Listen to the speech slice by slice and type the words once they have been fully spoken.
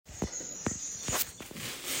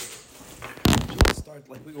start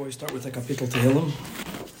like we always start with a kapitel Tehillim.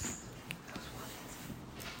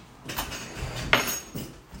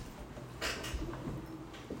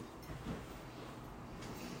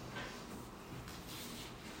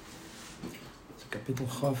 It's a kapitel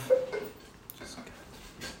Chav.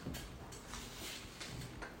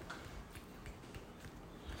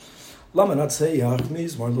 Lama natzeyach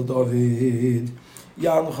mizmor l'David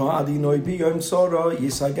Yancha adinoi biyom tzara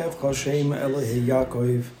yisagevcha shem Elohei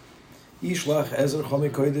Yaakov Yishlach ezercha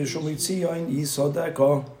mikodesh umitzion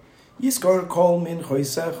yisodeka Yiskar kol min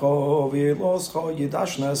choisecha v'iloscha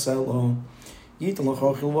yidashna selo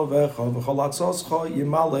Yitlecha chilvavecha v'chalatzoscha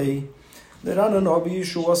yimalei Neranan abi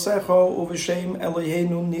yishuasecha uv'shem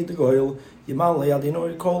Eloheinu nidgoil Yimalei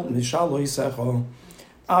adinoi kol mishaloisecha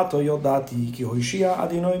Ato yodati ki hoishia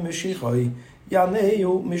adinoi meshichoi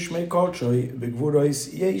Yaneu mishmei kochoi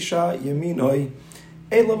begvurois yeisha yeminoi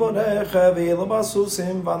Elavorecha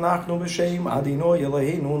ve'elavasusim vanachnu b'shem adinoi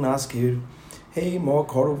Eloheinu naskir Hei mo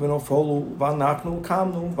koru v'nofolu vanachnu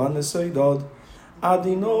kamnu v'nesoidod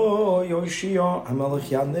Adinoi hoishia hamelech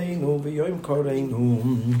yaneinu v'yoim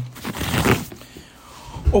koreinu.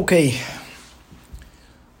 Okay,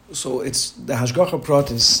 so it's the Hashgacha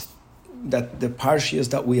Pratis that the parshias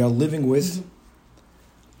that we are living with,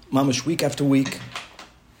 mamash, week after week,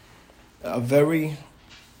 are very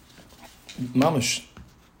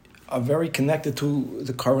connected to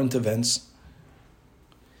the current events.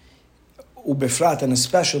 Ubefrat, and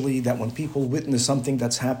especially that when people witness something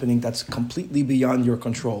that's happening that's completely beyond your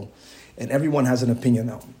control, and everyone has an opinion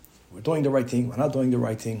now. We're doing the right thing, we're not doing the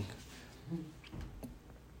right thing.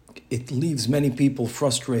 It leaves many people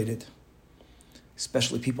frustrated.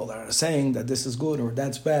 Especially people that are saying that this is good or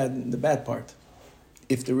that's bad, the bad part,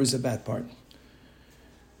 if there is a bad part.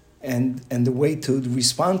 And the way to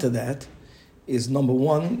respond to that is, number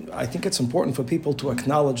one, I think it's important for people to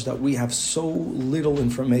acknowledge that we have so little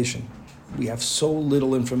information. We have so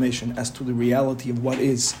little information as to the reality of what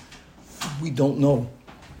is. We don't know.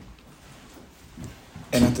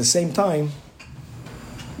 And at the same time,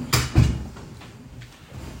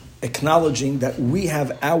 acknowledging that we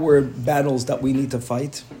have our battles that we need to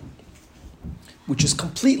fight, which is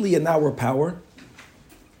completely in our power.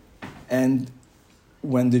 And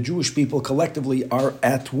when the Jewish people collectively are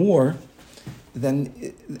at war,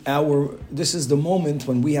 then this is the moment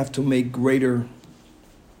when we have to make greater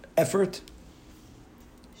effort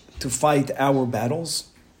to fight our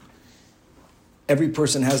battles. Every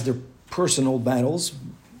person has their personal battles,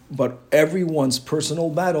 but everyone's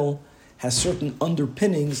personal battle has certain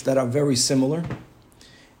underpinnings that are very similar.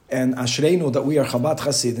 And Ashreinu, that we are Chabad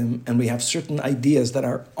Hasidim, and we have certain ideas that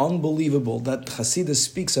are unbelievable, that Hasidus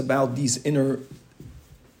speaks about these inner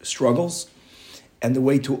struggles and the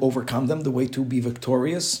way to overcome them, the way to be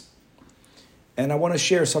victorious. And I want to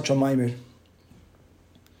share such a maimer.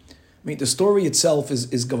 I mean, the story itself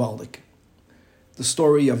is Gavaldik. The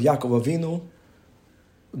story of Yaakov Avinu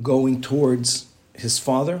going towards his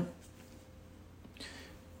father,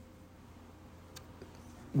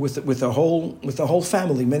 with the whole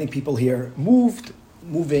family. Many people here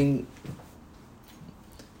moving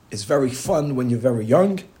is very fun when you're very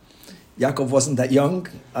young. Yaakov wasn't that young.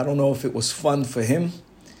 I don't know if it was fun for him.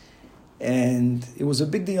 And it was a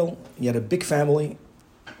big deal. He had a big family.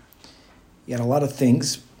 He had a lot of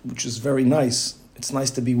things, which is very nice. It's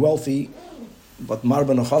nice to be wealthy, but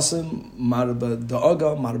marba nochasim, marba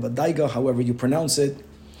da'aga, marba daiga, however you pronounce it.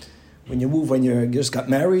 When you move, when you just got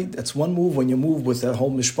married, that's one move. When you move with a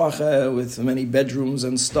whole mishpacha, with many bedrooms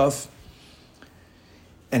and stuff.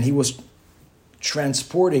 And he was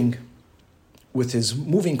transporting with his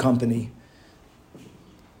moving company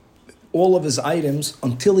all of his items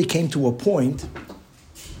until he came to a point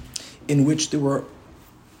in which there were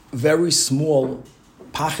very small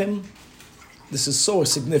pachim. This is so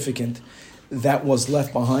significant, that was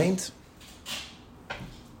left behind.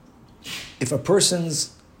 If a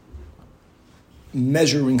person's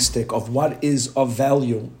measuring stick of what is of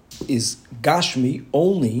value is Gashmi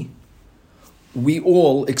only, we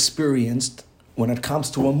all experienced, when it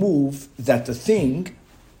comes to a move, that the thing,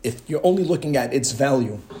 if you're only looking at its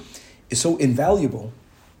value, is so invaluable.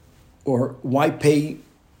 Or why pay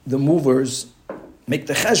the movers, make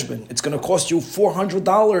the cheshbon? It's going to cost you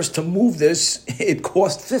 $400 to move this. It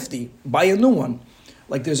cost $50. Buy a new one.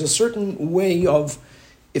 Like, there's a certain way of,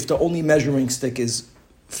 if the only measuring stick is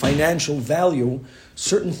financial value,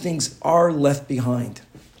 certain things are left behind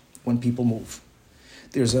when people move.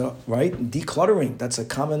 There's decluttering. That's a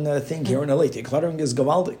common thing here in LA. Decluttering is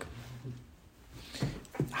gavaldik.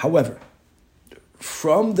 However,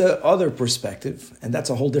 from the other perspective, and that's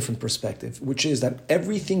a whole different perspective, which is that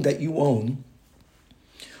everything that you own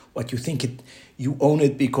What you think you own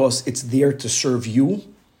it because it's there to serve you.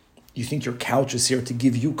 You think your couch is here to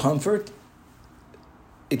give you comfort.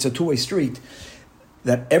 It's a two-way street.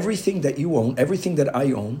 That everything that you own, everything that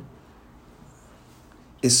I own,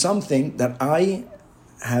 is something that I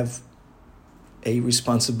have a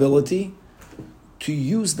responsibility to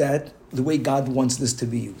use that the way God wants this to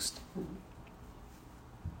be used.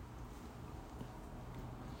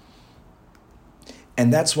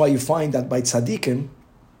 And that's why you find that by tzaddikim,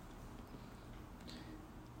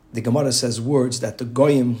 the Gemara says words that the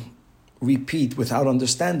goyim repeat without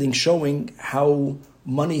understanding, showing how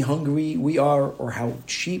money hungry we are or how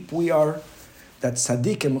cheap we are. That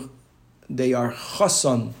tzaddikim, they are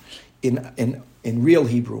chasan in real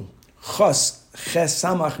Hebrew. Chas, ches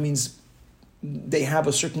samach means they have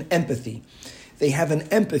a certain empathy. They have an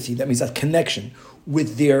empathy, that means that connection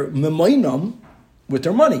with their memoinam, with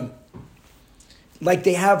their money. Like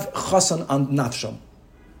they have chasan on nafsham.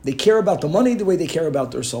 They care about the money the way they care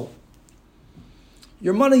about their soul.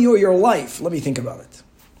 Your money or your life, let me think about it.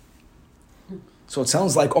 So it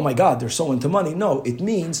sounds like, oh my God, they're so into money. No, it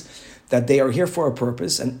means that they are here for a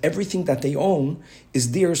purpose and everything that they own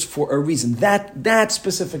is theirs for a reason. That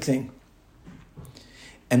specific thing.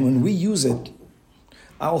 And when we use it,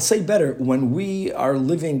 I'll say better, when we are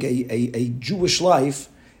living a Jewish life,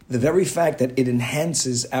 the very fact that it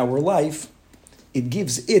enhances our life, it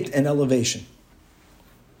gives it an elevation.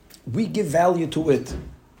 We give value to it.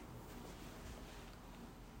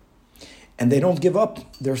 And they don't give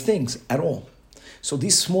up their things at all. So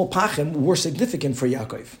these small pachim were significant for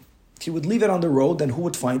Yaakov. If he would leave it on the road, then who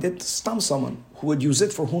would find it? Someone who would use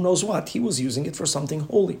it for who knows what. He was using it for something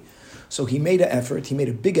holy. So he made an effort, he made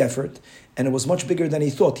a big effort, and it was much bigger than he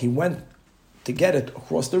thought. He went to get it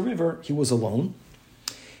across the river, he was alone.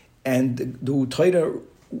 And the Torah,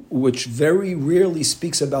 which very rarely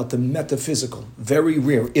speaks about the metaphysical, very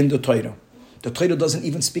rare in the Torah. The Torah doesn't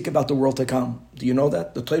even speak about the world to come. Do you know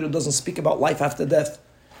that? The Torah doesn't speak about life after death.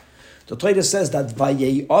 The Torah says that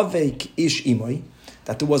Vayeyavek ish imoy,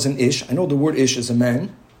 that there was an ish. I know the word ish is a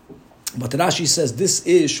man, but the Rashi says this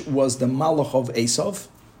ish was the malach of Esav.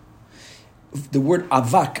 The word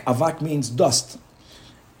avak means dust.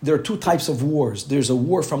 There are two types of wars. There's a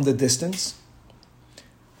war from the distance.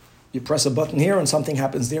 You press a button here and something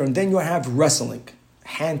happens there, and then you have wrestling,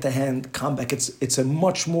 hand-to-hand combat. It's a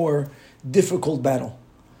much more difficult battle.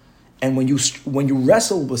 And when you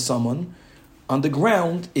wrestle with someone on the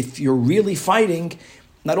ground, if you're really fighting,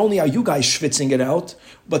 not only are you guys schwitzing it out,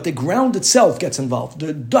 but the ground itself gets involved.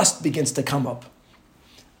 The dust begins to come up.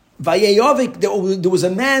 Vayeyavik, there was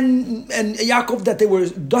a man and Yaakov that they were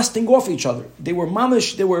dusting off each other. They were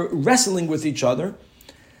mamish, they were wrestling with each other.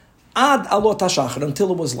 Ad alot hashachar,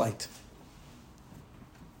 until it was light.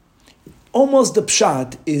 Almost the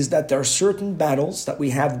pshat is that there are certain battles that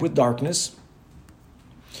we have with darkness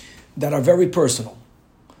that are very personal,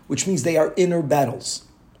 which means they are inner battles.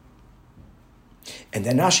 And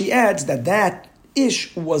then Rashi adds that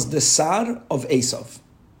ish was the sar of Esav.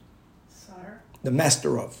 Sar? The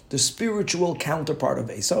master of, the spiritual counterpart of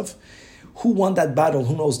Esav. Who won that battle?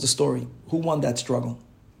 Who knows the story? Who won that struggle?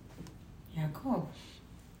 Yaakov.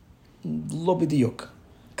 Lo b'diyuk.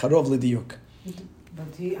 Karov l'diyuk.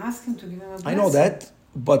 But he asked him to give him a blessing. I know that,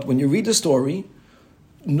 but when you read the story,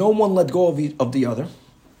 no one let go of the other.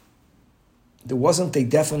 There wasn't a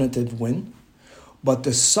definitive win, but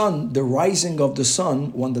the sun, the rising of the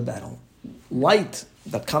sun, won the battle. Light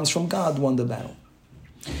that comes from God won the battle.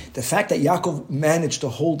 The fact that Yaakov managed to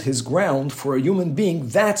hold his ground for a human being,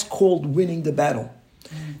 that's called winning the battle.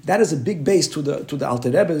 That is a big base to the Alter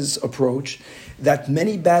Rebbe's approach, that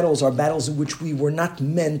many battles are battles in which we were not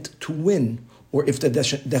meant to win. Or if the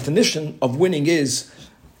definition of winning is,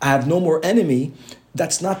 I have no more enemy,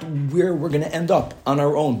 that's not where we're going to end up on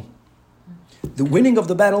our own. The winning of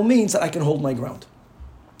the battle means that I can hold my ground,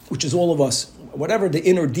 which is all of us. Whatever the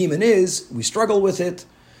inner demon is, we struggle with it.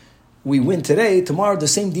 We win today, tomorrow the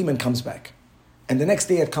same demon comes back. And the next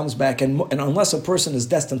day it comes back. And unless a person is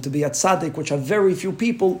destined to be at tzaddik, which are very few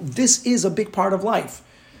people, this is a big part of life.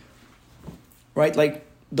 Right? Like,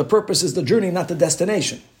 the purpose is the journey, not the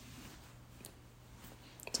destination.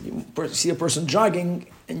 You see a person jogging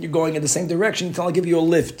and you're going in the same direction, you tell him, I'll give you a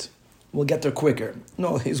lift. We'll get there quicker.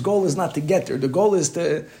 No, his goal is not to get there. The goal is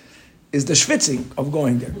the schwitzing of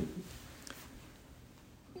going there.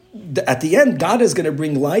 At the end, God is going to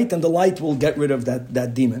bring light, and the light will get rid of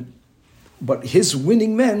that demon. But his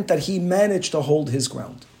winning meant that he managed to hold his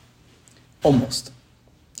ground. Almost.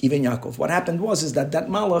 Even Yaakov. What happened was that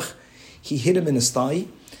malach, he hit him in his thigh,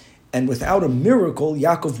 and without a miracle,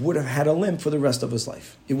 Yaakov would have had a limp for the rest of his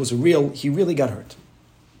life. He really got hurt.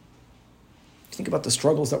 Think about the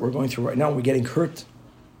struggles that we're going through right now. We're getting hurt,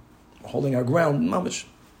 holding our ground, mamish.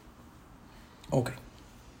 Okay.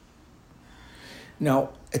 Now,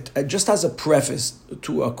 just as a preface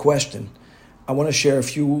to a question, I want to share a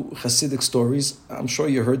few Hasidic stories. I'm sure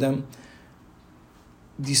you heard them.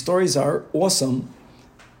 These stories are awesome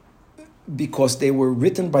because they were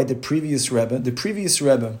written by the previous Rebbe. The previous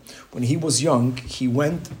Rebbe, when he was young, he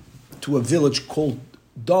went to a village called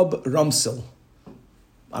Dob Ramsel.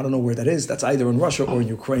 I don't know where that is. That's either in Russia or in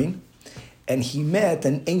Ukraine. And he met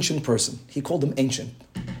an ancient person. He called him ancient.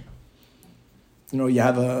 You know, you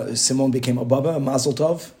have Simon became a Baba, a Mazel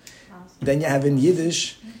Tov. Then you have in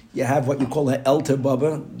Yiddish, you have what you call an Elte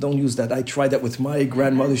Baba. Don't use that. I tried that with my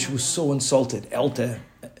grandmother. She was so insulted. Elte.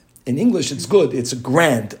 In English, it's good. It's a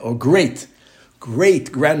grand or great.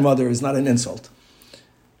 Great grandmother is not an insult.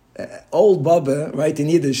 Old Baba, right, in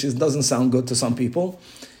Yiddish, it doesn't sound good to some people.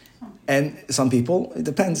 And some people, it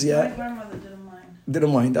depends, yeah. My grandmother didn't mind.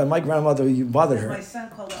 Didn't mind. My grandmother, you bothered her. My son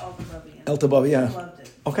called it Alta Bubby. Alta Bubby, yeah. He loved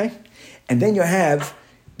it. Okay. And then you have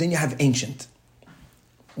ancient.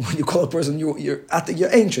 When you call a person, you're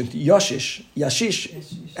ancient.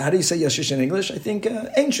 Yashish. How do you say Yashish in English? I think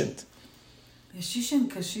ancient. Yashish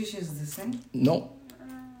and Kashish is the same? No.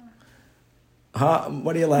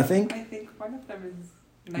 What are you laughing? I think one of them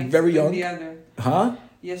is nicer Very young. than the other.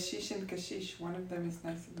 Yashish and Kashish, one of them is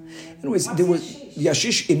nicer than the other. Anyways, there was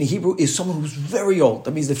Yashish in Hebrew is someone who's very old.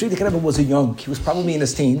 That means the Friedrich Rebbe was young. He was probably in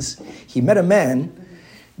his teens. He met a man.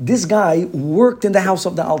 This guy worked in the house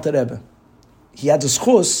of the Alter Rebbe. He had the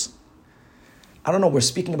schus. I don't know, we're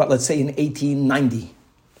speaking about, let's say, in 1890.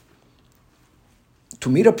 To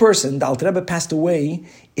meet a person, the Alter Rebbe passed away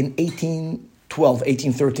in 1812,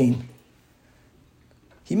 1813.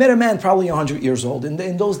 He met a man probably 100 years old. In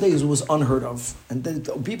those days, it was unheard of. And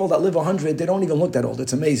the people that live 100, they don't even look that old.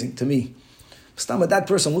 It's amazing to me. Stama, that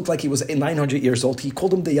person looked like he was 900 years old. He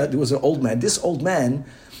called him, there was an old man. This old man,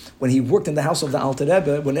 when he worked in the house of the Alter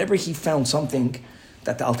Rebbe, whenever he found something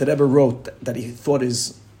that the Alter Rebbe wrote that he thought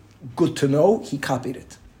is good to know, he copied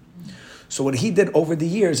it. So what he did over the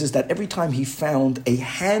years is that every time he found a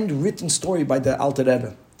handwritten story by the Alter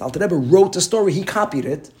Rebbe wrote the story, he copied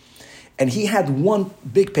it, and he had one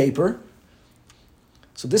big paper.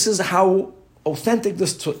 So this is how authentic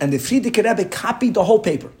this, and the Friedrich Rebbe copied the whole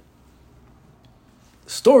paper.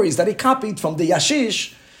 Stories that he copied from the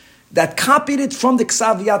Yashish, that copied it from the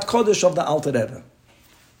Ksav Yad Kodesh of the Alter Rebbe.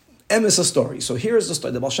 Is a story. So here's the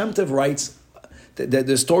story. The Baal Shem Tov writes,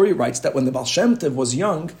 the story writes that when the Baal Shem Tov was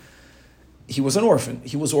young, he was an orphan.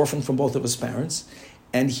 He was orphaned from both of his parents,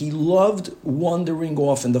 and he loved wandering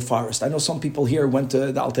off in the forest. I know some people here went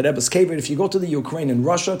to the Alter Rebbe's cave. If you go to the Ukraine and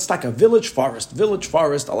Russia, it's like a village forest.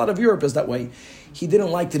 A lot of Europe is that way. He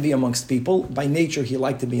didn't like to be amongst people. By nature, he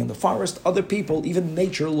liked to be in the forest. Other people, even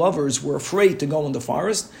nature lovers, were afraid to go in the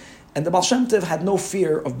forest. And the Baal Shem Tov had no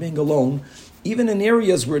fear of being alone, even in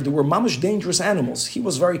areas where there were mamish dangerous animals. He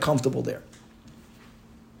was very comfortable there.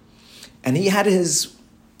 And he had his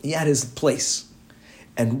place.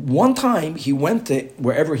 And one time he went to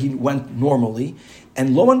wherever he went normally,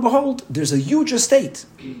 and lo and behold, there's a huge estate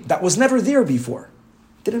that was never there before.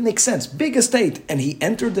 Didn't make sense. Big estate. And he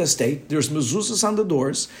entered the estate, there's mezuzahs on the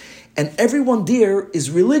doors, and everyone there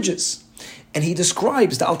is religious. And he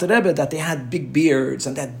describes the Alter Rebbe that they had big beards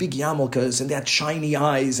and they had big yarmulkes and they had shiny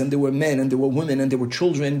eyes and there were men and there were women and there were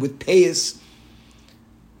children with payas.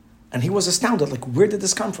 And he was astounded, like, where did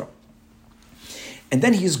this come from? And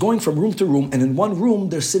then he is going from room to room, and in one room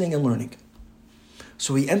they're sitting and learning.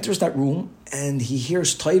 So he enters that room and he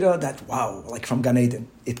hears Torah that, wow, like from Gan Eden.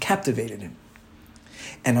 It captivated him.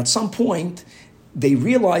 And at some point, they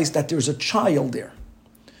realized that there's a child there.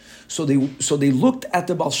 So they looked at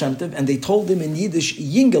the Baal Shem Tov and they told him in Yiddish,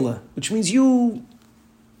 Yingele, which means you,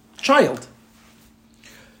 child.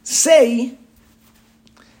 Say,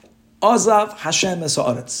 Azav Hashem es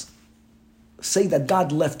haaretz. Say that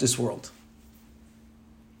God left this world.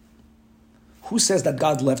 Who says that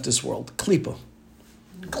God left this world? Klippa.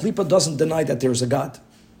 Klippa doesn't deny that there's a God.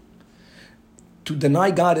 To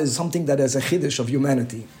deny God is something that is a chiddush of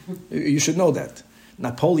humanity. You should know that.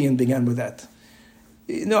 Napoleon began with that.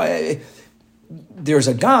 There's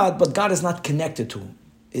a God, but God is not connected to him.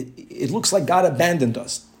 It looks like God abandoned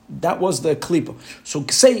us. That was the klippa. So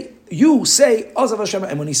say, Azav Hashem.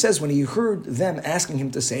 And when he heard them asking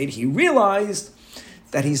him to say it, he realized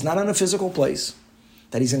that he's not in a physical place,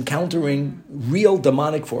 that he's encountering real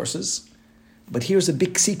demonic forces. But here's a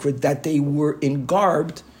big secret, that they were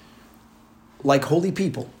engarbed like holy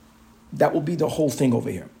people. That will be the whole thing over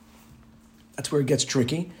here. That's where it gets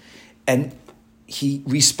tricky. And he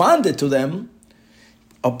responded to them,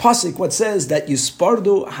 a pasuk what says that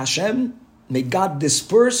Yispardu Hashem May God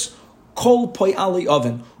disperse kol po'ali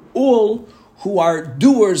oven, all who are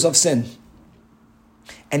doers of sin.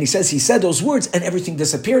 And he says he said those words and everything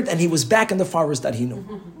disappeared and he was back in the forest that he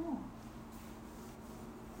knew.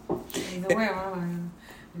 In the way,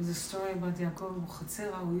 there's a story about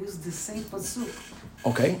Yaakov who used the same pasuk.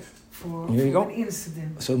 Okay. For Here you go. an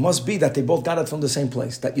incident. So it must be that they both got it from the same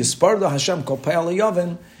place. That Yisparda Hashem Kol Po'ali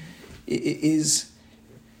Oven is,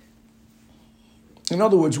 in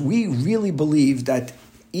other words, we really believe that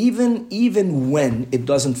even when it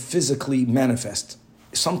doesn't physically manifest,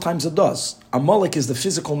 sometimes it does. Amalek is the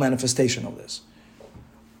physical manifestation of this.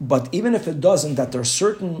 But even if it doesn't, that there are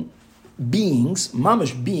certain beings,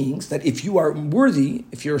 mamish beings, that if you are worthy,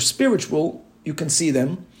 if you're spiritual, you can see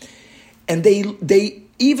them, and they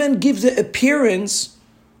even give the appearance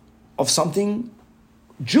of something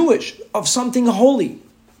Jewish, of something holy.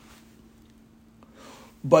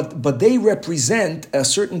 But they represent a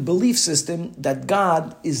certain belief system that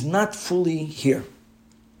God is not fully here.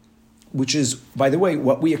 Which is, by the way,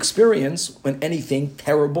 what we experience when anything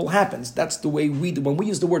terrible happens. That's the way we do. When we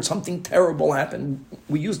use the word something terrible happened,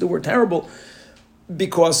 we use the word terrible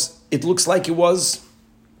because it looks like it was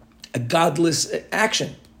a godless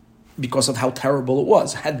action because of how terrible it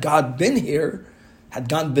was. Had God been here, had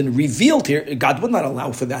God been revealed here, God would not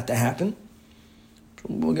allow for that to happen.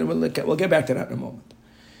 We'll get back to that in a moment.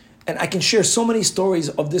 And I can share so many stories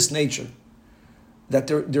of this nature, that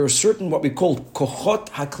there are certain what we call kochot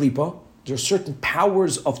haklipa, there are certain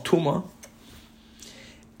powers of tuma,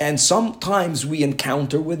 and sometimes we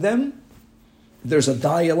encounter with them, there's a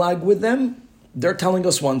dialogue with them, they're telling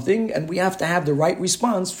us one thing, and we have to have the right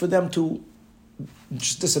response for them to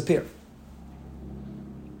just disappear.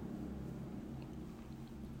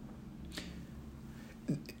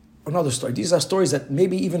 Another story. These are stories that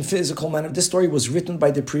maybe even physical man. This story was written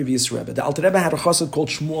by the previous Rebbe. The Alter Rebbe had a chassid called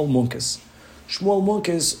Shmuel Munkes. Shmuel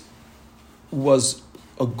Munkes was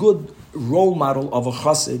a good role model of a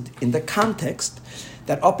chassid in the context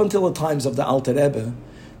that up until the times of the Alter Rebbe,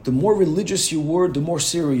 the more religious you were, the more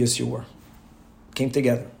serious you were. Came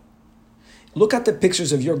together. Look at the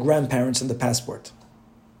pictures of your grandparents in the passport.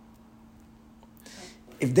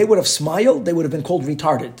 If they would have smiled, they would have been called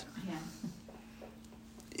retarded. Yeah.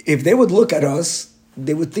 If they would look at us,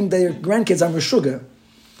 they would think their grandkids are Meshuggah.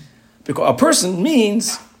 Because a person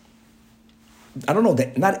means, I don't know,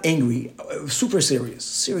 not angry, super serious.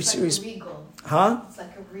 Serious. Like regal. Huh? It's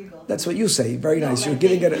like a regal. That's what you say. Very nice. Like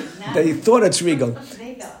You're giving it they thought it's regal.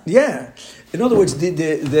 They thought. Yeah. In other words,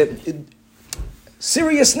 the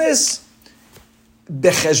seriousness,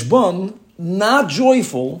 becheshbon, not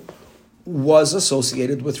joyful, was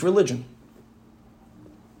associated with religion.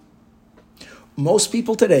 Most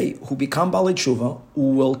people today who become Balei Tshuva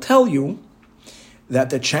will tell you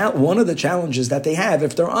that one of the challenges that they have,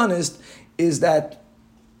 if they're honest, is that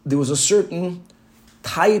there was a certain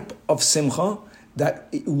type of simcha that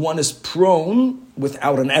one is prone,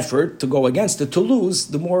 without an effort to go against it, to lose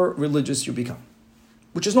the more religious you become.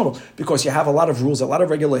 Which is normal, because you have a lot of rules, a lot of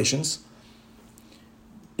regulations.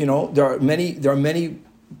 You know, there are many,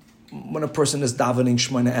 when a person is davening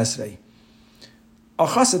Shemona Esrei, a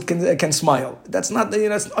chassid can smile. That's not,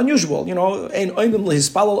 that's unusual. You know,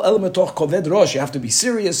 you have to be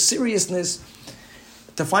serious. Seriousness.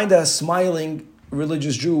 To find a smiling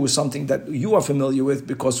religious Jew is something that you are familiar with,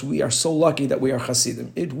 because we are so lucky that we are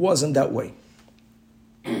chassidim. It wasn't that way.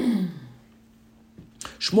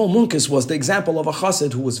 Shmuel Munkes was the example of a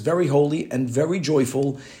chassid who was very holy and very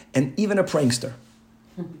joyful, and even a prankster.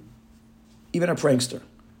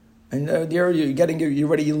 And you're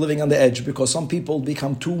living on the edge, because some people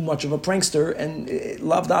become too much of a prankster, and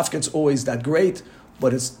lav dafka it's always that great,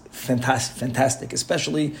 but it's fantastic,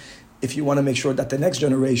 especially if you want to make sure that the next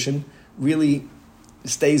generation really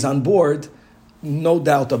stays on board. No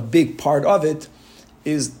doubt a big part of it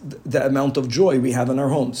is the amount of joy we have in our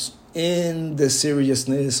homes, in the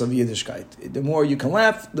seriousness of Yiddishkeit. The more you can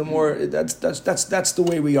laugh, the more that's the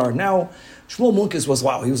way we are now. Shmuel Munkes was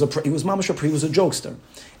he was mamash, he was a jokester,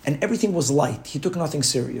 and everything was light. He took nothing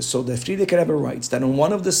serious. So the Frierdiker Rebbe writes that in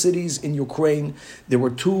one of the cities in Ukraine, there were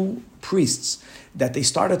two priests that they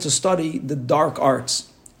started to study the dark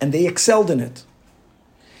arts, and they excelled in it.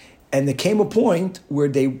 And there came a point where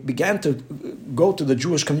they began to go to the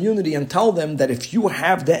Jewish community and tell them that if you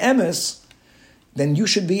have the emes, then you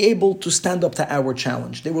should be able to stand up to our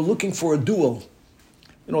challenge. They were looking for a duel.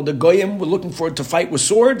 You know, the Goyim were looking for it to fight with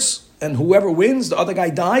swords, and whoever wins, the other guy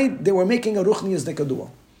died. They were making a ruchnias deka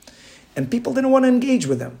duel. And people didn't want to engage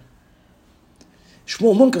with them.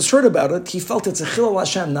 Shmuel Munkes heard about it. He felt it's a chilul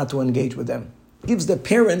Hashem not to engage with them. It gives the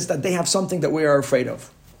appearance that they have something that we are afraid of.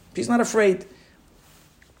 He's not afraid.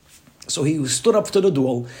 So he stood up to the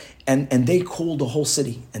duel, and they called the whole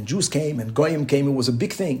city. And Jews came, and Goyim came. It was a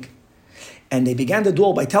big thing. And they began the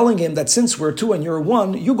duel by telling him that since we're 2 and you're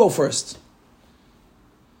 1, you go first.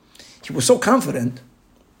 He was so confident.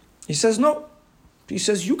 He says, no. He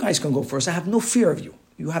says, you guys can go first. I have no fear of you.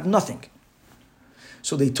 You have nothing.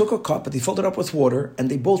 So they took a cup, they filled it up with water, and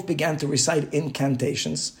they both began to recite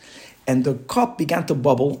incantations. And the cup began to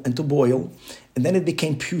bubble and to boil, and then it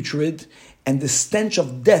became putrid, and the stench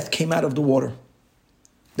of death came out of the water.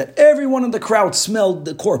 That everyone in the crowd smelled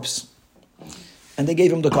the corpse. And they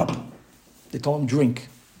gave him the cup. They told him, drink.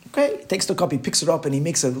 Okay, he takes the cup, he picks it up, and he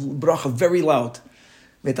makes a bracha very loud.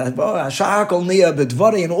 And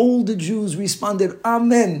all the Jews responded,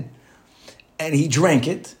 Amen. And he drank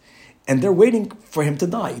it, and they're waiting for him to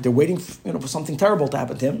die. They're waiting for something terrible to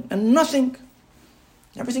happen to him, and nothing.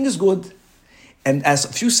 Everything is good. And as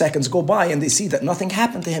a few seconds go by and they see that nothing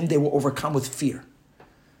happened to him, they were overcome with fear.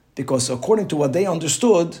 Because according to what they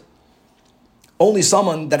understood, only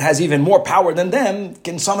someone that has even more power than them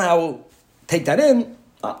can somehow take that in.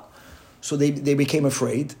 So they became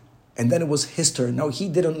afraid. And then it was his turn. Now, he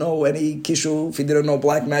didn't know any kishuf, he didn't know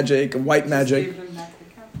black magic, white magic.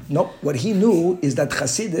 No, what he knew is that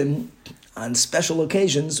Hasidim, on special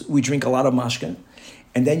occasions, we drink a lot of mashke.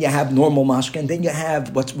 And then you have normal mashke, and then you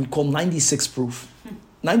have what we call 96 proof.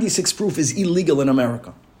 96 proof is illegal in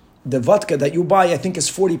America. The vodka that you buy, I think, is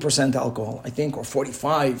 40% alcohol, or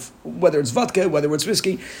 45. Whether it's vodka, whether it's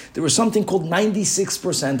whiskey, there was something called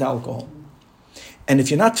 96% alcohol. And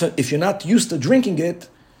if you're not used to drinking it,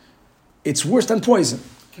 it's worse than poison.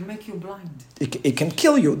 It can make you blind. It can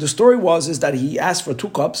kill you. The story is that he asked for 2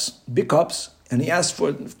 cups, big cups, and he asked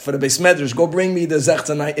for the Beis Medrash, go bring me the zech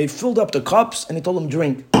tonight. He filled up the cups and he told them,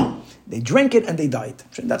 drink. They drank it and they died.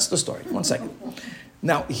 That's the story. 1 second.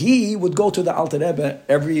 Now, he would go to the Alter Rebbe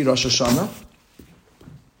every Rosh Hashanah.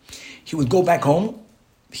 He would go back home.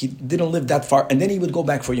 He didn't live that far. And then he would go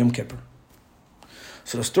back for Yom Kippur.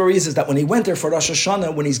 So the story is that when he went there for Rosh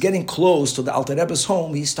Hashanah, when he's getting close to the Alter Rebbe's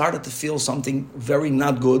home, he started to feel something very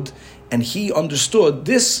not good. And he understood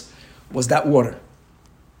this was that water.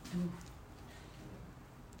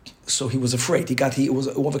 So he was afraid. He was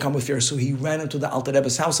overcome with fear. So he ran into the Alter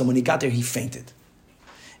Rebbe's house, and when he got there, he fainted.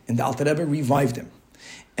 And the Alter Rebbe revived him.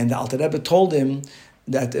 And the Alter Rebbe told him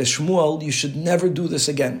that, Shmuel, you should never do this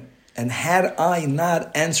again. And had I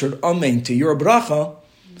not answered Amen to your bracha,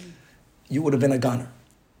 you would have been a goner.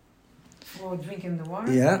 For drinking the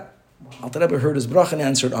water? Yeah. Wow. Alter Rebbe heard his bracha and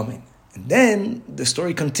answered Amen. And then the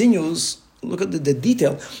story continues. Look at the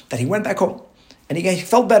detail that he went back home. And he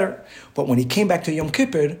felt better. But when he came back to Yom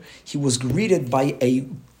Kippur, he was greeted by a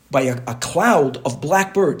cloud of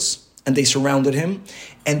blackbirds. And they surrounded him.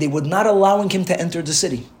 And they would not allow him to enter the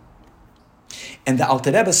city. And the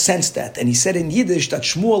Alter Rebbe sensed that. And he said in Yiddish that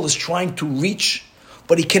Shmuel is trying to reach,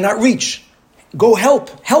 but he cannot reach. Go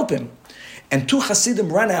help him. And 2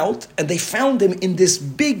 Hasidim ran out, and they found him in this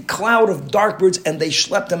big cloud of dark birds, and they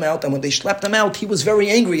schlepped him out. And when they schlepped him out, he was very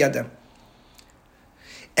angry at them.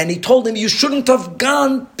 And he told them, you shouldn't have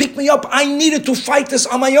gone, pick me up. I needed to fight this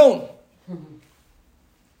on my own.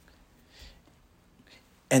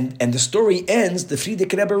 And the story ends, the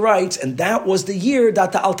Frierdiker Rebbe writes, and that was the year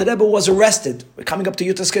that the Alter Rebbe was arrested. We're coming up to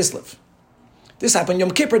Yutas Kislev. This happened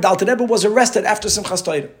Yom Kippur. The Alter Rebbe was arrested after Simchas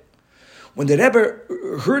Torah. When the Rebbe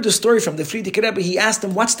heard the story from the Frierdiker Rebbe, he asked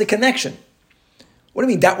him, what's the connection? What do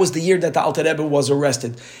you mean that was the year that the Alter Rebbe was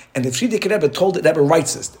arrested? And the Frierdiker Rebbe told the Rebbe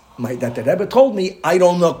writes this. That the Rebbe told me, I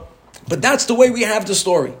don't know. But that's the way we have the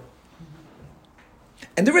story.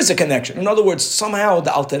 And there is a connection. In other words, somehow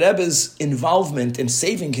the Alter Rebbe's involvement in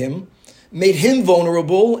saving him made him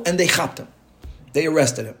vulnerable, and they chapped him. They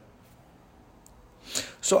arrested him.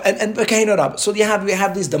 So, so we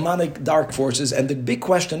have these demonic dark forces, and the big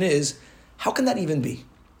question is, how can that even be?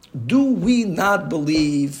 Do we not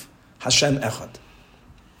believe Hashem Echad?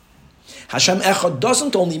 Hashem Echad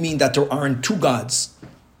doesn't only mean that there aren't 2 gods.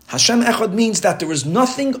 Hashem Echad means that there is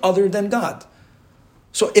nothing other than God.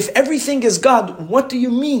 So if everything is God, what do you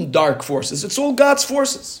mean dark forces? It's all God's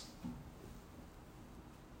forces.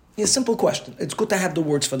 It's a simple question. It's good to have the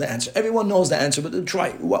words for the answer. Everyone knows the answer, but try.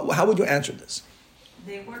 How would you answer this?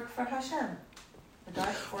 They work for Hashem. The dark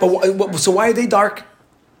forces. But so why are they dark?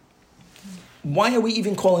 Why are we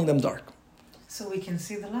even calling them dark? So we can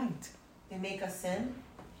see the light. They make us sin.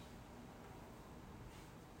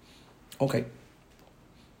 Okay.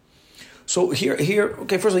 So here.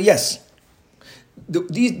 Okay. First of all, yes.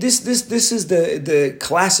 This is the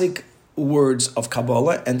classic words of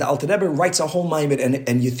Kabbalah, and the Alter Rebbe writes a whole maimed,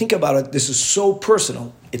 and you think about it. This is so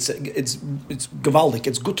personal. It's gewaldic.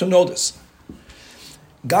 It's good to know this.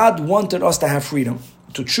 God wanted us to have freedom.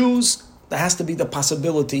 to choose, there has to be the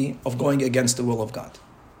possibility of going against the will of God.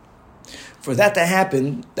 For that to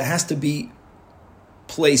happen, there has to be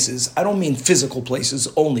places, I don't mean physical places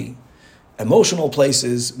only, emotional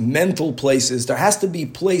places, mental places. There has to be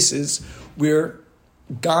places where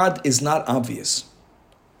God is not obvious.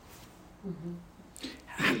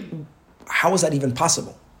 Mm-hmm. How is that even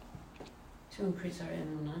possible? To increase our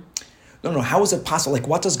emunah. No, how is it possible? Like,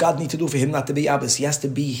 what does God need to do for him not to be obvious? He has to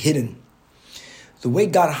be hidden. The way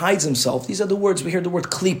God hides himself, these are the words, we hear the word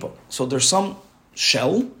klipa. So there's some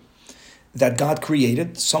shell that God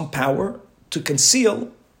created, some power to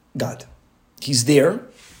conceal God. He's there,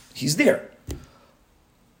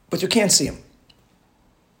 but you can't see him.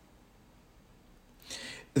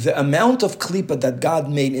 The amount of klipa that God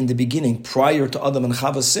made in the beginning, prior to Adam and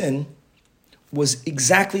Chava's sin, was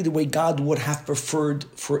exactly the way God would have preferred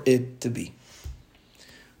for it to be.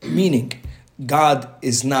 Meaning, God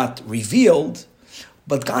is not revealed,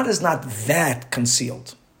 but God is not that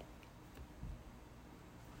concealed.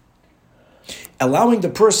 Allowing the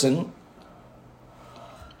person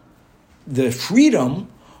the freedom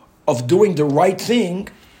of doing the right thing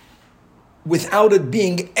without it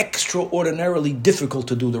being extraordinarily difficult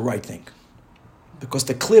to do the right thing. Because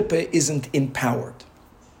the klipa isn't empowered.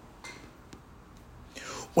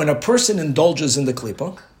 When a person indulges in the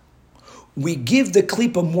klipa, we give the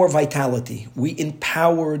klipa more vitality. We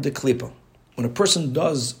empower the klipa. When a person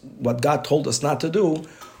does what God told us not to do,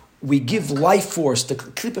 we give life force. The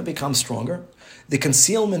klipa becomes stronger. The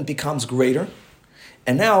concealment becomes greater.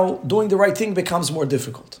 And now doing the right thing becomes more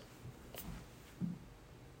difficult.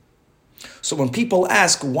 So when people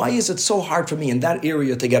ask, why is it so hard for me in that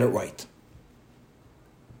area to get it right?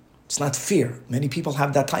 It's not fair. Many people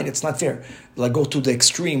have that time. It's not fair. Like, go to the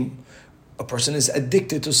extreme. A person is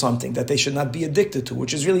addicted to something that they should not be addicted to,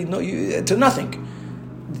 which is really to nothing.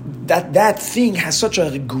 That thing has such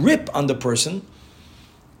a grip on the person.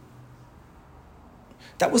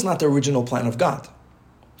 That was not the original plan of God.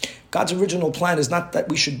 God's original plan is not that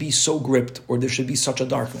we should be so gripped or there should be such a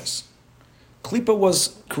darkness. Klipa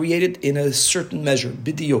was created in a certain measure,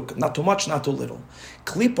 bidiyuk, not too much, not too little.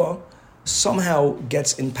 Klipa somehow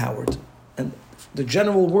gets empowered. And the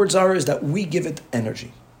general words is that we give it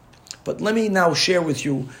energy. But let me now share with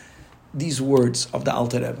you these words of the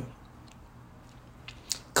Alter Rebbe.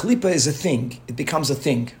 Klipa is a thing. It becomes a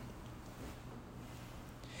thing.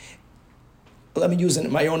 Let me use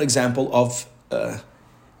my own example of a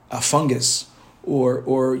fungus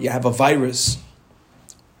or you have a virus.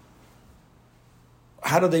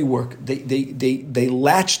 How do they work? They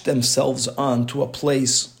latch themselves on to a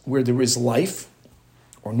place where there is life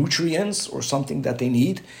or nutrients or something that they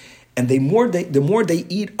need. And the more they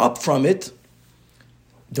eat up from it,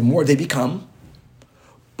 the more they become.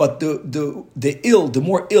 But the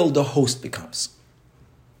more ill the host becomes.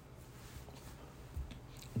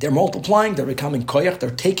 They're multiplying, they're becoming koyach, they're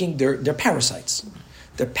taking, they're parasites.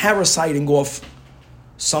 They're parasiting off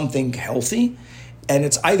something healthy, and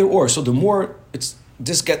it's either or. So the more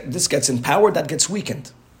this gets empowered, that gets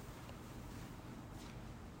weakened.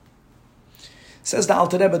 Says the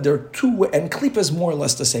Alter Rebbe, there are two, and klipa is more or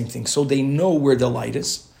less the same thing. So they know where the light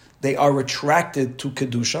is. They are attracted to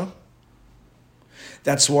kedusha.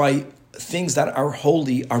 That's why things that are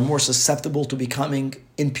holy are more susceptible to becoming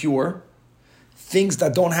impure. Things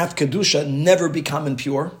that don't have kedusha never become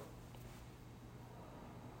impure.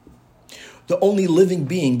 The only living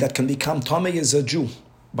being that can become tamei is a Jew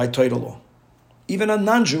by Torah law. Even a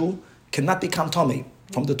non-Jew cannot become tamei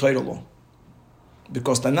from the Torah law,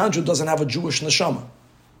 because the non-Jew doesn't have a Jewish neshama.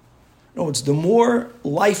 No, it's the more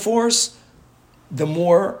life force, the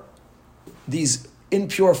more these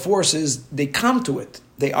impure forces, they come to it.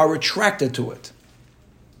 They are attracted to it.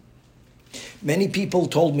 Many people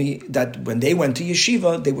told me that when they went to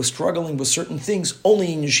yeshiva, they were struggling with certain things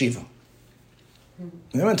only in yeshiva. When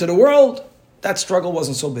they went to the world, that struggle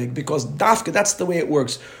wasn't so big, because dafka, that's the way it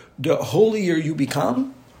works. The holier you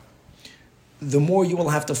become, the more you will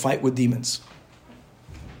have to fight with demons.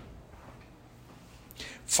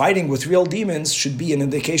 Fighting with real demons should be an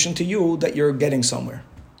indication to you that you're getting somewhere,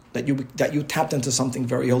 that you tapped into something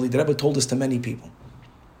very holy. The Rebbe told this to many people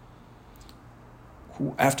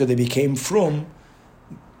who, after they became frum,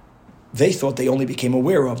 they thought they only became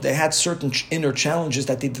aware of. They had certain inner challenges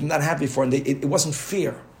that they did not have before, and it wasn't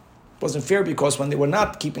fair. It wasn't fair because when they were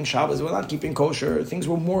not keeping Shabbos, they were not keeping kosher, things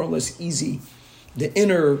were more or less easy. The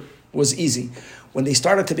inner was easy. When they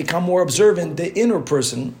started to become more observant, the inner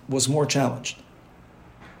person was more challenged.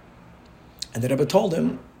 And the Rebbe told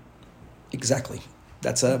him, exactly,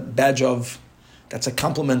 that's a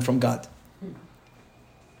compliment from God.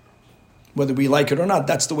 Whether we like it or not,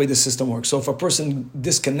 that's the way the system works. So if a person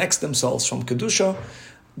disconnects themselves from Kedusha,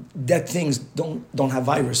 dead things don't have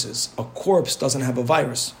viruses. A corpse doesn't have a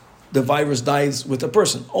virus. The virus dies with a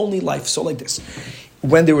person. Only life. So like this.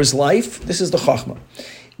 When there is life, this is the Chachma.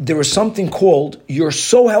 There is something called, you're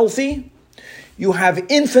so healthy, you have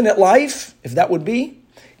infinite life, if that would be,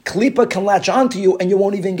 Klipa can latch onto you and you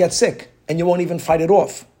won't even get sick. And you won't even fight it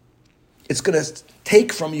off. It's going to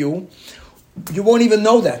take from you. You won't even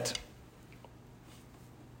know that.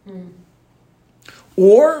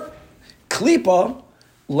 Or Klipa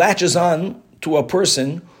latches on to a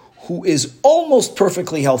person who is almost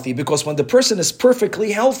perfectly healthy, because when the person is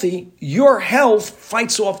perfectly healthy, your health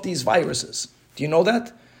fights off these viruses. Do you know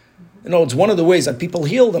that? It's one of the ways that people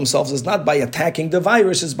heal themselves is not by attacking the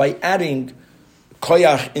virus, is by adding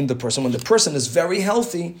koyach in the person. When the person is very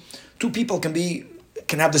healthy, two people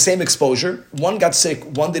can have the same exposure. One got sick,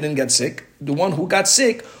 one didn't get sick. The one who got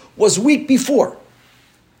sick was weak before.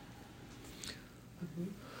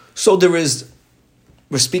 So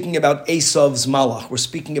we're speaking about Esav's malach. We're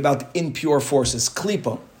speaking about impure forces,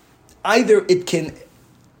 klipa. Either it can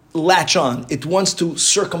latch on, it wants to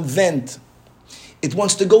circumvent, it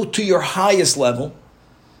wants to go to your highest level,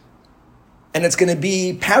 and it's going to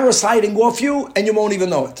be parasiting off you, and you won't even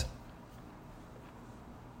know it.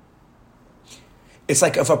 It's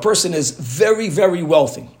like if a person is very, very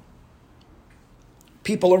wealthy,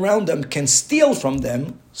 people around them can steal from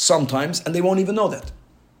them sometimes, and they won't even know that.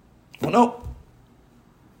 Well, no.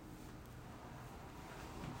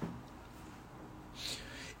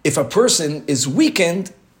 If a person is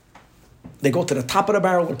weakened, they go to the top of the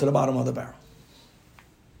barrel or to the bottom of the barrel.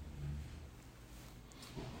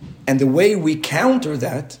 And the way we counter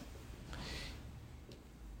that,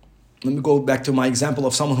 let me go back to my example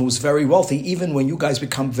of someone who's very wealthy. Even when you guys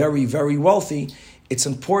become very, very wealthy, it's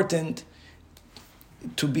important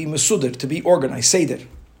to be mesudar, to be organized. Seder.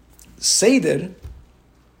 Seder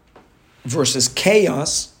versus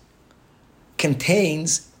chaos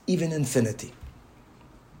contains even infinity.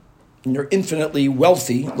 And you're infinitely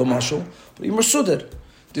wealthy, l'mashal, but you're mesudar.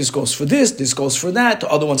 This goes for this goes for that, the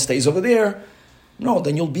other one stays over there. No,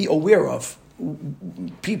 then you'll be aware of.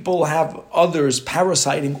 People have others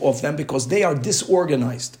parasiting off them because they are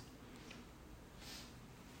disorganized.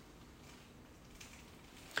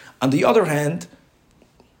 On the other hand,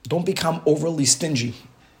 don't become overly stingy.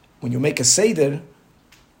 When you make a seder,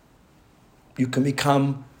 you can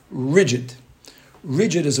become rigid.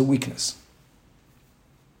 Rigid is a weakness.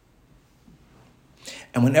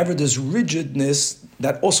 And whenever there's rigidness,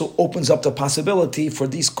 that also opens up the possibility for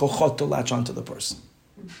these kochot to latch onto the person.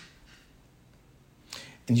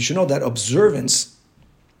 And you should know that observance,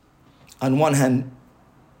 on one hand,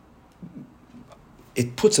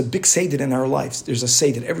 it puts a big seder in our lives. There's a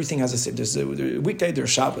seder. Everything has a seder. There's a weekday, there's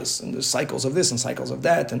Shabbos, and there's cycles of this and cycles of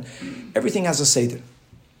that, and everything has a seder.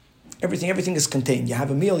 Everything is contained. You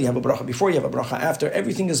have a meal, you have a bracha before, you have a bracha after.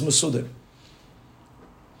 Everything is mesudar.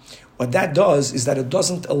 What that does is that it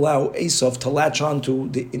doesn't allow Esav to latch on to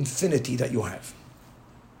the infinity that you have.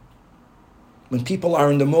 When people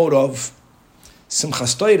are in the mode of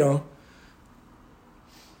Simchas Torah,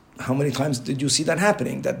 how many times did you see that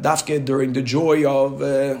happening? That dafke during the joy of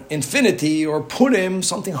infinity or Purim,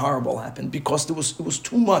 something horrible happened because it was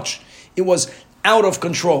too much. It was out of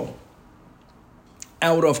control.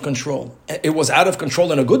 Out of control. It was out of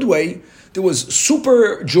control in a good way. There was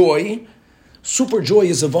super joy. Super joy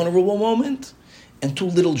is a vulnerable moment, and too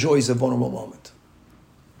little joy is a vulnerable moment.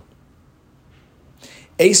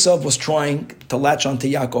 Esav was trying to latch on to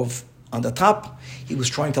Yaakov on the top. He was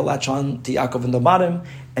trying to latch on to Yaakov on the bottom.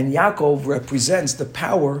 And Yaakov represents the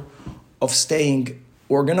power of staying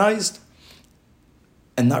organized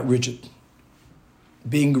and not rigid.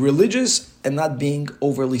 Being religious and not being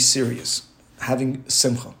overly serious. Having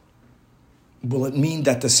simcha. Will it mean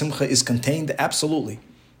that the simcha is contained? Absolutely.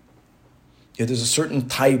 Yeah, there's a certain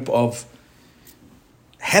type of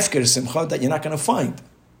hefker simcha that you're not going to find.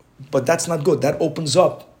 But that's not good. That opens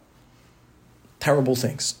up terrible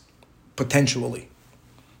things, potentially.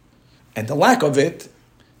 And the lack of it,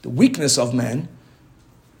 the weakness of man,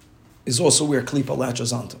 is also where klipa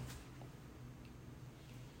latches onto.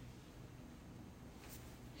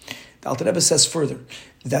 The Alter Rebbe says further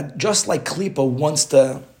that just like klipa wants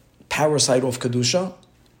to parasite off kedusha,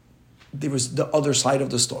 there is the other side of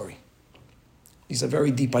the story. These are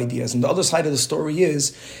very deep ideas. And the other side of the story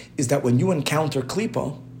is that when you encounter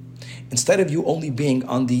klipa, instead of you only being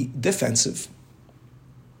on the defensive,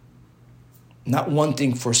 not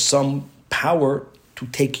wanting for some power to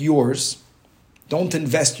take yours, don't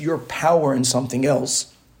invest your power in something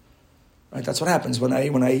else. Right? That's what happens when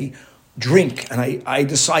I drink and I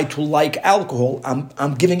decide to like alcohol,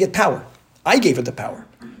 I'm giving it power. I gave it the power.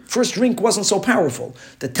 First drink wasn't so powerful.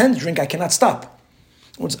 The 10th drink, I cannot stop.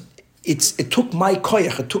 It took my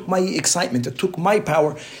koyach, it took my excitement, it took my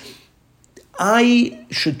power. I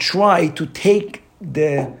should try to take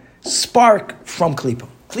the spark from Klippa.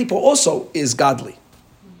 Klippa also is godly.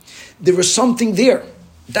 There is something there.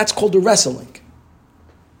 That's called the wrestling.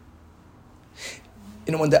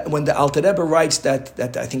 You know, when the Alter Rebbe writes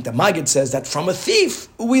that I think the Maggid says that from a thief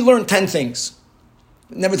we learn 10 things.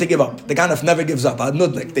 Never to give up. The Ganef never gives up.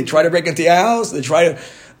 Nudnik. They try to break into your house.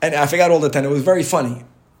 And I forgot all the 10. It was very funny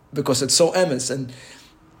because it's so emes. And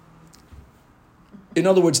in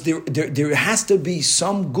other words, there has to be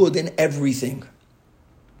some good in everything.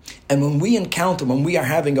 And when we are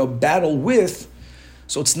having a battle with,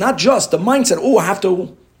 so it's not just the mindset, I have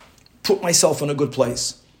to put myself in a good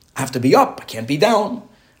place. I have to be up. I can't be down.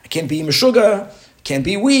 I can't be meshuggah. Can't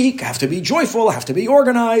be weak, I have to be joyful, I have to be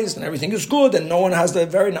organized, and everything is good, and no one has the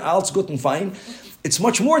very alles good and fine. It's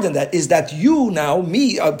much more than that. Is that you now,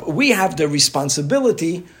 we have the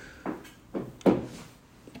responsibility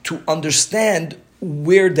to understand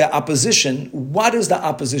where the opposition, what is the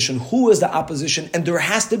opposition, who is the opposition, and there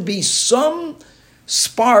has to be some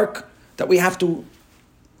spark that we have to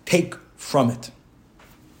take from it.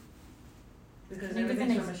 Because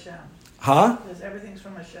everything's from Hashem. Huh? Because everything's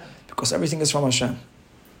from Hashem. Because everything is from Hashem.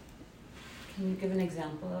 Can you give an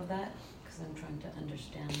example of that? Because I'm trying to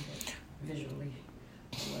understand it visually,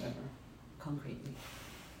 or whatever, concretely.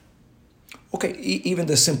 Okay, even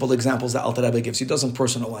the simple examples that Alter Rebbe gives, he doesn't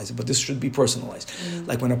personalize it, but this should be personalized. Mm-hmm.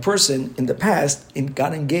 Like when a person in the past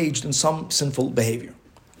got engaged in some sinful behavior.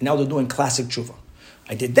 Now they're doing classic tshuva.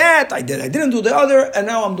 I did that, I didn't do the other, and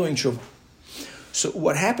now I'm doing tshuva. So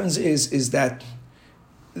what happens is that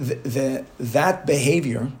that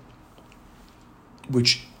behavior,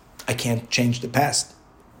 which I can't change the past,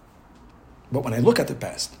 but when I look at the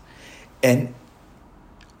past and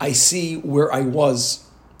I see where I was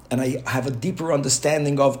and I have a deeper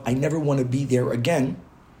understanding of I never want to be there again,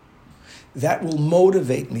 that will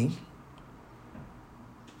motivate me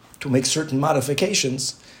to make certain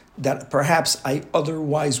modifications that perhaps I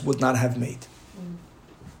otherwise would not have made.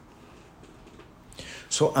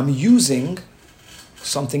 So I'm using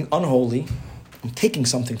something unholy, I'm taking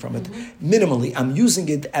something from it, minimally, I'm using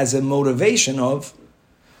it as a motivation of,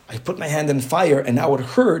 I put my hand in fire and now it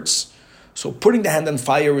hurts, so putting the hand in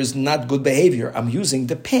fire is not good behavior. I'm using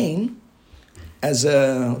the pain as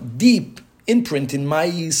a deep imprint in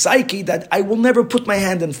my psyche that I will never put my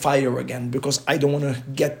hand in fire again because I don't want to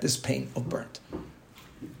get this pain of burnt.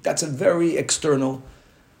 That's a very external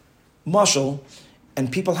muscle. And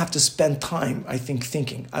people have to spend time, I think,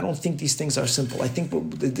 thinking. I don't think these things are simple. I think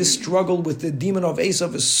this struggle with the demon of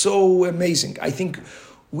Esav is so amazing. I think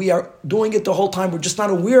we are doing it the whole time. We're just not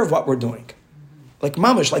aware of what we're doing. Like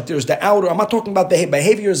mamish, like there's the outer. I'm not talking about behavior.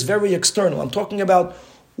 Behavior is very external. I'm talking about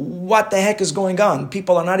what the heck is going on.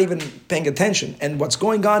 People are not even paying attention. And what's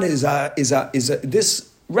going on is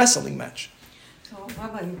this wrestling match. So,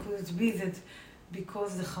 Rabbi, could it be that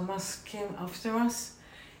because the Hamas came after us,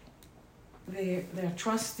 their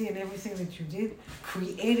trustee and everything that you did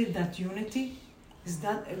created that unity? Is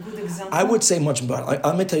that a good example? I would say much better.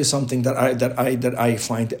 Let me tell you something that I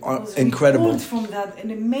find incredible. From that,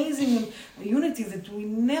 an amazing unity that we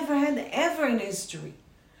never had ever in history.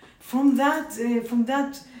 From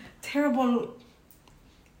that terrible,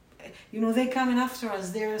 they coming after us.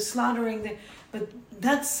 They're slaughtering. But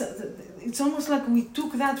it's almost like we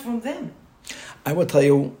took that from them. I will tell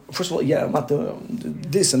you, first of all, about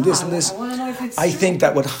this and this and this. I think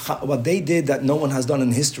that what they did that no one has done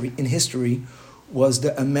in history was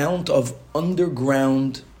the amount of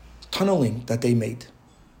underground tunneling that they made.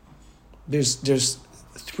 There's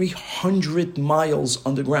 300 miles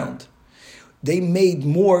underground. They made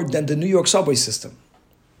more than the New York subway system.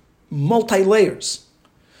 Multi-layers.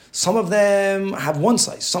 Some of them have one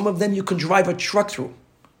size. Some of them you can drive a truck through.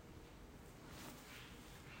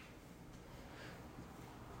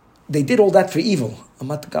 They did all that for evil,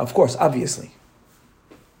 of course, obviously.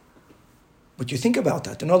 But you think about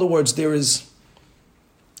that. In other words, there is,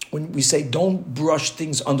 when we say don't brush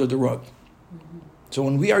things under the rug. Mm-hmm. So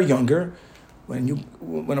when we are younger,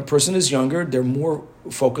 when a person is younger, they're more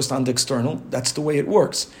focused on the external. That's the way it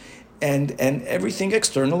works. And everything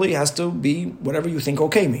externally has to be whatever you think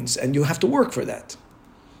okay means. And you have to work for that.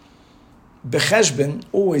 Becheshben,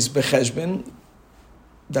 always becheshben,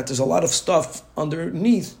 that there's a lot of stuff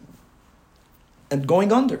underneath. And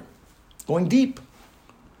going under, going deep,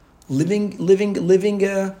 living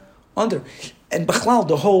under. And Bechlal,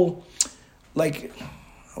 the whole,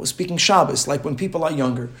 I was speaking Shabbos, like when people are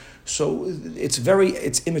younger. So it's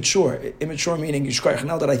immature. Immature meaning,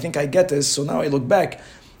 now that I think I get this, so now I look back.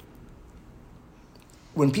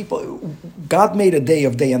 God made a day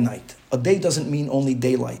of day and night. A day doesn't mean only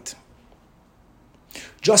daylight.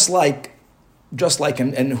 Just like,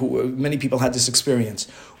 many people had this experience.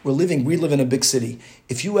 We live in a big city.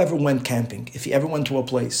 If you ever went camping, if you ever went to a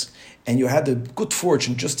place, and you had the good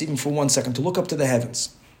fortune, just even for 1 second, to look up to the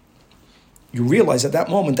heavens, you realize at that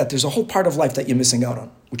moment that there's a whole part of life that you're missing out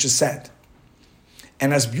on, which is sad.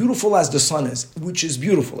 And as beautiful as the sun is, which is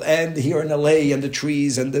beautiful, and here in LA and the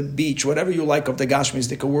trees and the beach, whatever you like of the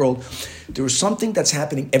Gashmistika world, there is something that's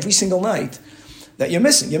happening every single night that you're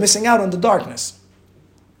missing. You're missing out on the darkness.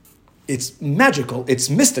 It's magical. It's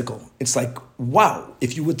mystical. It's like, wow,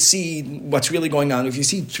 if you would see what's really going on, if you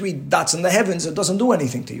see 3 dots in the heavens, it doesn't do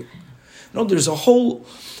anything to you. No, there's a whole...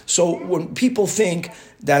 So when people think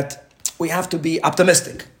that we have to be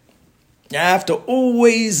optimistic, you have to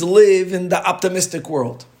always live in the optimistic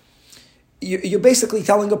world, you're basically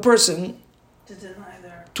telling a person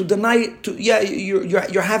you're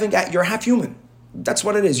half human. That's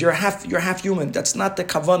what it is. You're half human. That's not the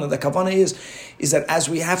kavanah. The kavanah is that as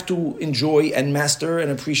we have to enjoy and master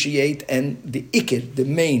and appreciate, and the ikir, the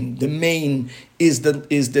main is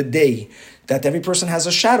the day that every person has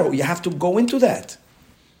a shadow. You have to go into that,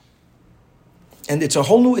 and it's a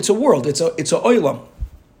whole new. It's a world. It's a oilam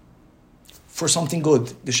for something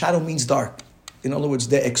good. The shadow means dark. In other words,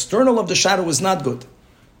 the external of the shadow is not good.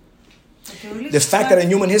 The fact that in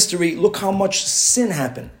human history, look how much sin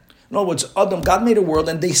happened. In other words, God made a world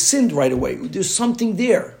and they sinned right away. There's something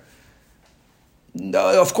there.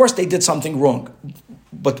 Of course they did something wrong.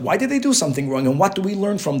 But why did they do something wrong? And what do we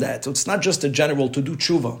learn from that? So it's not just a general to do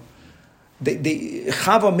tshuva.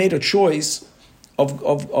 Chava made a choice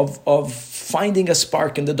of finding a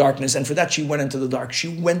spark in the darkness, and for that she went into the dark. She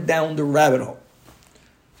went down the rabbit hole.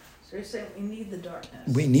 So you're saying we need the darkness.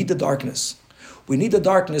 We need the darkness. We need the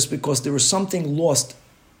darkness because there is something lost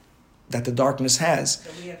that the darkness has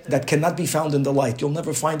that cannot be found in the light. You'll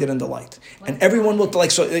never find it in the light. And everyone will,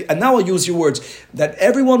 and now I'll use your words, that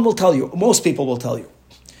everyone will tell you, most people will tell you,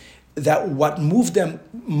 that what moved them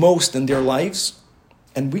most in their lives,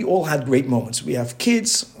 and we all had great moments. We have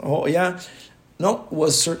kids,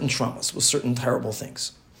 was certain traumas, was certain terrible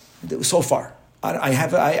things. So far.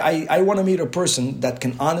 I want to meet a person that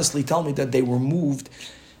can honestly tell me that they were moved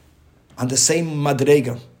on the same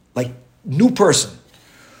madrega, like new person,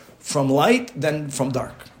 from light than from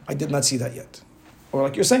dark. I did not see that yet. Or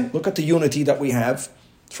like you're saying, look at the unity that we have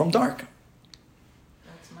from dark.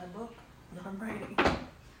 That's my book that I'm writing.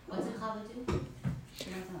 What did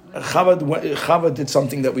Chava do? Chava did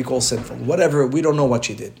something that we call sinful. Whatever, we don't know what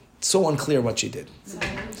she did. It's so unclear what she did. So what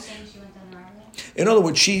are you saying, she went down the rabbit hole? In other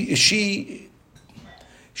words,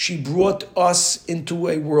 she brought us into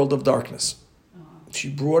a world of darkness. She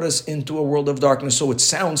brought us into a world of darkness. So it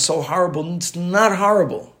sounds so horrible. It's not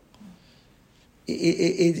horrible.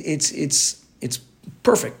 It's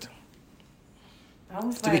perfect.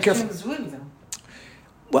 To be careful.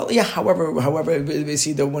 Well, yeah. However, we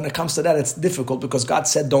see that when it comes to that, it's difficult because God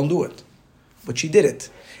said, "Don't do it," but she did it.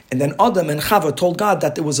 And then Adam and Chava told God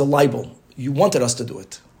that it was a libel. You wanted us to do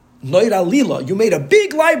it. Noira lila, you made a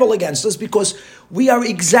big libel against us because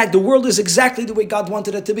the world is exactly the way God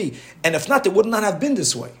wanted it to be. And if not, it would not have been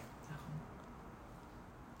this way.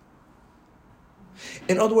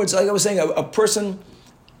 In other words, like I was saying,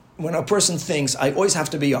 when a person thinks, I always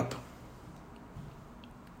have to be up,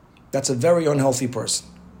 that's a very unhealthy person.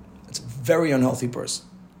 It's a very unhealthy person.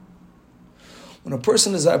 When a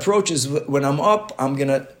person approaches, when I'm up,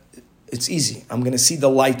 it's easy. I'm going to see the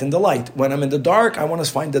light in the light. When I'm in the dark, I want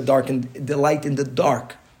to find the light in the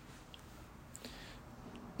dark.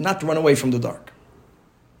 Not to run away from the dark.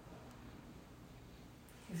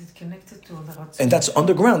 Is it connected to the And that's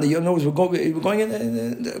underground. We're going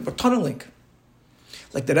in we're tunneling.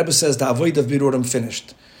 Like the Rebbe says, the avoid of birurim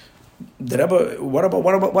finished. The Rebbe, what about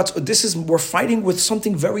we're fighting with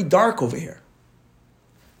something very dark over here.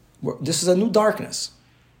 This is a new darkness.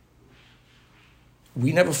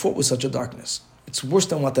 We never fought with such a darkness. It's worse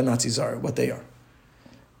than what the Nazis are, what they are.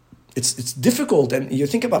 It's difficult, and you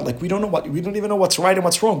think about we don't even know what's right and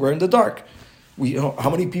what's wrong. We're in the dark. How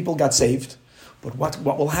many people got saved, but what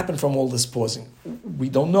will happen from all this pausing? We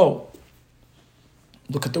don't know.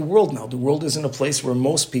 Look at the world now. The world is in a place where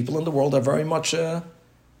most people in the world are very much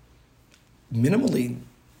minimally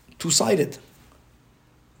two-sided.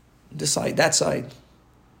 This side, that side.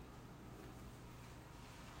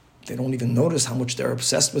 They don't even notice how much they're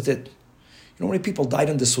obsessed with it. You know how many people died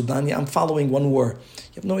in the Sudan? Yeah, I'm following one war.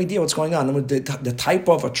 You have no idea what's going on. I mean, the type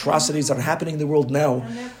of atrocities that are happening in the world now.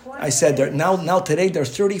 I said now today there are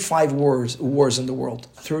 35 wars in the world.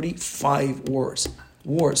 35 wars.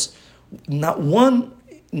 No one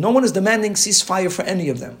is demanding ceasefire for any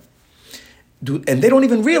of them. And they don't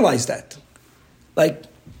even realize that. Like,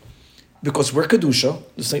 because we're Kedusha.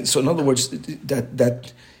 So in other words,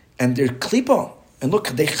 that and they're klipa. And look,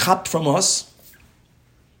 they chap from us.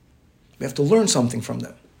 We have to learn something from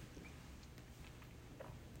them.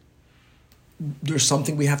 There's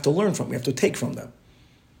something we have to learn from. We have to take from them.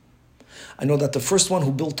 I know that the first one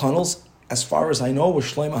who built tunnels, as far as I know, was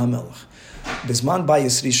Shlomo HaMelech. Bisman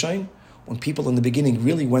Bayis Rishon, when people in the beginning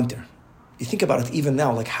really went there. You think about it even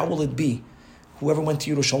now, like how will it be? Whoever went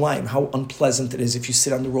to Yerushalayim, how unpleasant it is if you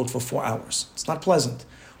sit on the road for 4 hours. It's not pleasant.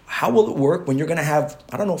 How will it work when you're going to have,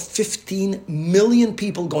 15 million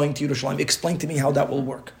people going to Yerushalayim? Explain to me how that will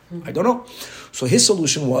work. I don't know. So his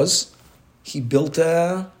solution was, he built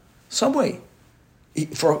a subway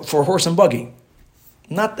for horse and buggy.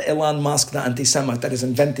 Not the Elon Musk, the anti-Semite that is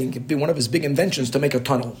inventing, one of his big inventions to make a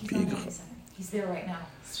tunnel. He's there right now.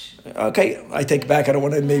 Okay, I take back. I don't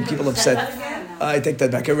want to make people upset. I take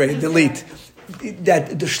that back. Already, delete.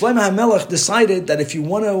 That the Shlomo HaMelech decided that if you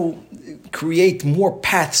want to create more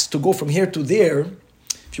paths to go from here to there,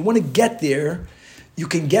 if you want to get there, you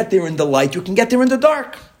can get there in the light, you can get there in the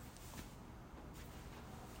dark.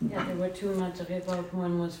 Yeah, there were two matzahot.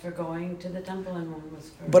 One was for going to the temple and one was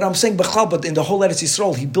for... But I'm saying, but in the whole Eretz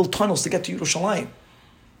Yisrael, he built tunnels to get to Yerushalayim.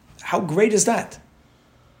 How great is that?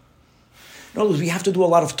 In other words, we have to do a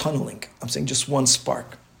lot of tunneling. I'm saying just one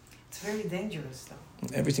spark. It's very dangerous, though.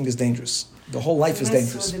 Everything is dangerous. The whole life is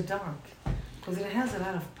dangerous. With the dark, because it has a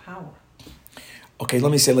lot of power. Okay,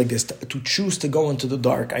 let me say it like this. To choose to go into the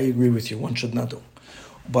dark, I agree with you. One should not do.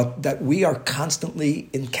 But that we are constantly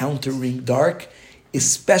encountering dark,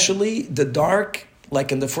 especially the dark,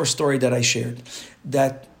 like in the first story that I shared,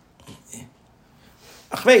 that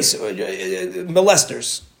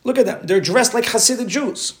molesters. Look at them. They're dressed like Hasidic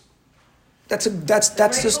Jews. That's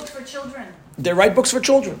just... Books for children. They write books for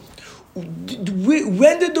children.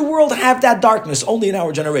 When did the world have that darkness? Only in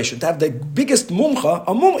our generation. To have the biggest mumcha,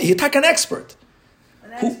 he took an expert.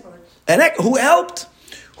 Who helped?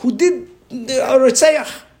 Who did the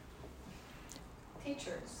Retzeach?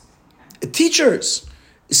 Teachers,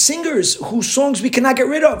 singers whose songs we cannot get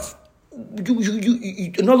rid of.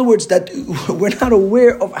 In other words, that we're not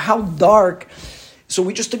aware of how dark, so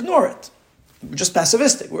we just ignore it. We're just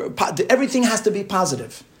passivistic. Everything has to be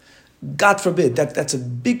positive. God forbid. That's a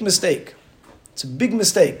big mistake. It's a big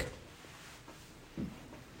mistake.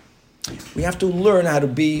 We have to learn how to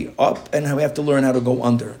be up, and we have to learn how to go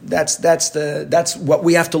under. That's what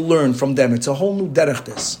we have to learn from them. It's a whole new derech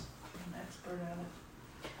this.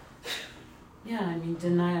 Yeah, I mean,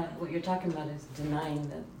 denial. What you're talking about is denying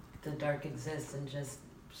that the dark exists and just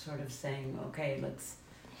sort of saying, okay, let's,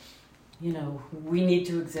 we need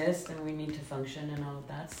to exist and we need to function and all of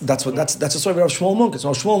that. That's the story of Shmuel Munkes.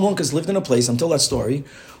 So Shmuel Munkes lived in a place until that story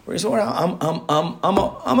where he said,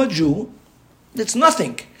 I'm a Jew. It's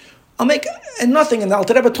nothing. I'll make nothing. And the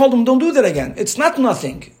Alter Rebbe told him, don't do that again. It's not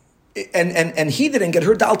nothing. And he didn't get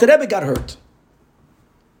hurt. The Alter Rebbe got hurt.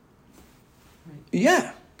 Right.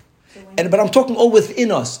 Yeah. But I'm talking all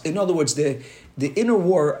within us. In other words, the inner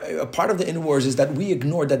war, a part of the inner wars is that we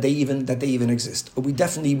ignore that they even exist. We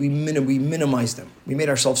minimize them. We made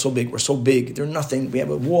ourselves so big. We're so big. They're nothing. We have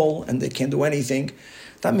a wall and they can't do anything.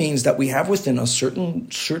 That means that we have within us certain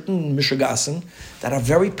mishagasim that are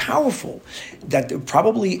very powerful. That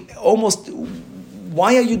probably almost,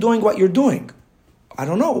 why are you doing what you're doing? I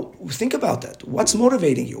don't know. Think about that. What's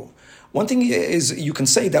motivating you? One thing is, you can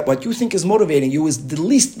say that what you think is motivating you is the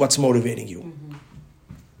least what's motivating you. Mm-hmm.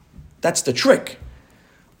 That's the trick.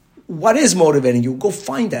 What is motivating you? Go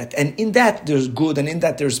find that. And in that, there's good, and in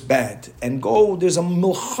that, there's bad. And there's a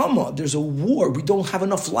milchama, there's a war. We don't have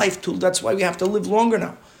enough life that's why we have to live longer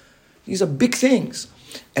now. These are big things.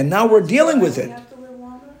 And now we're dealing with it.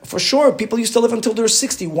 For sure, people used to live until they're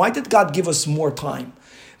 60. Why did God give us more time?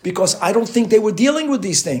 Because I don't think they were dealing with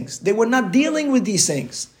these things. They were not dealing with these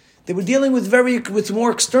things. They were dealing with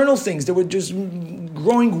more external things. They were just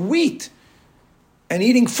growing wheat and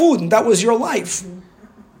eating food, and that was your life.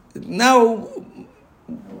 Now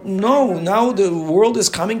the world is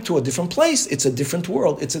coming to a different place. It's a different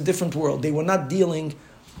world. They were not dealing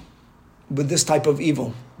with this type of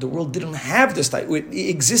evil. The world didn't have this type. It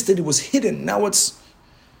existed. It was hidden. Now it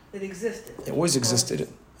existed. It always existed.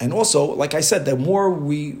 And also, like I said, the more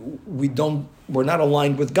we're not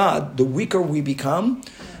aligned with God, the weaker we become,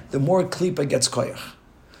 the more klipa gets koyach.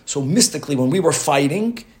 So mystically, when we were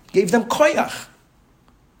fighting, gave them koyach,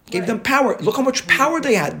 gave them power. Look how much power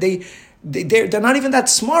they had. They're not even that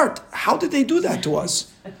smart. How did they do that to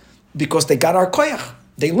us? Because they got our koyach.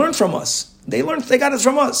 They learned from us. They got it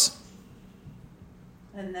from us.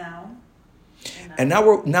 And now? And now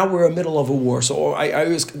we're in the middle of a war. So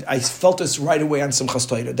I felt this right away on Simchas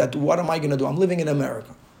Torah, that what am I going to do? I'm living in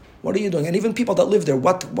America. What are you doing? And even people that live there,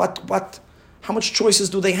 how much choices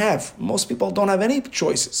do they have? Most people don't have any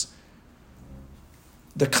choices.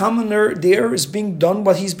 The commoner there is being done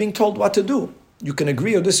what he's being told what to do. You can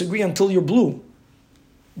agree or disagree until you're blue.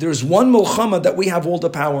 There's one milchama that we have all the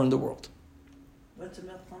power in the world. What's a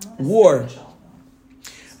milchama? War.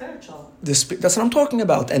 Spiritual. That's what I'm talking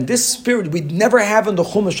about. And this spirit we'd never have in the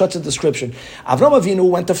Chumash such a description. Avram Avinu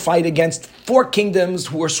went to fight against 4 kingdoms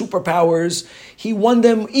who were superpowers. He won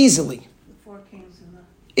them easily. The 4 kings in the...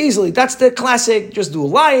 Easily. That's the classic, just do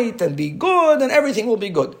light and be good and everything will be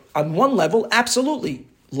good. On one level, absolutely.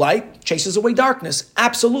 Light chases away darkness.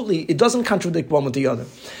 Absolutely. It doesn't contradict one with the other.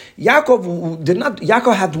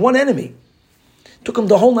 Yaakov had one enemy. Took him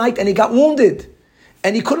the whole night and he got wounded.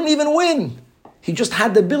 And he couldn't even win. He just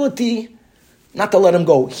had the ability not to let him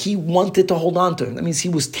go. He wanted to hold on to him. That means he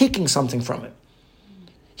was taking something from it.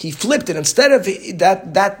 He flipped it. Instead of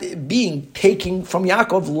that being taking from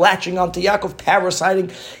Yaakov, latching onto Yaakov, parasiting,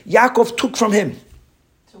 Yaakov took from him.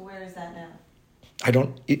 So where is that now?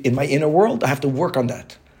 In my inner world, I have to work on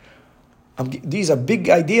that. These are big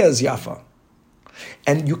ideas, Yafa.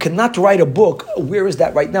 And you cannot write a book, where is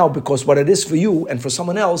that right now? Because what it is for you and for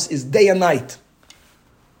someone else is day and night.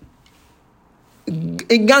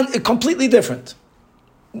 Completely different.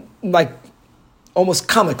 Like, almost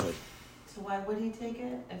comically. So why would he take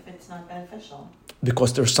it if it's not beneficial?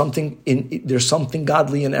 Because there's something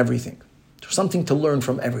godly in everything. There's something to learn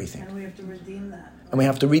from everything. And we have to redeem that. And we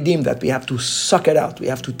have to redeem that. We have to suck it out. We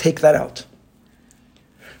have to take that out.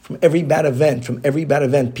 From every bad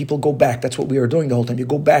event, people go back. That's what we are doing the whole time. You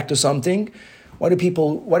go back to something. Why do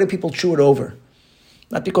people chew it over?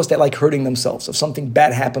 Not because they like hurting themselves. If something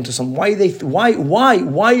bad happened to someone,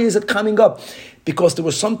 why is it coming up? Because there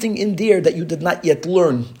was something in there that you did not yet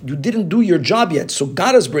learn. You didn't do your job yet, so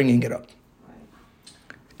God is bringing it up.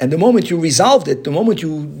 And the moment you resolved it, the moment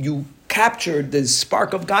you captured the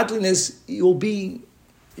spark of godliness, it will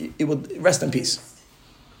rest in peace.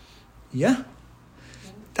 Yeah.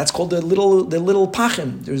 That's called the little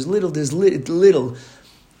pachim. There's little.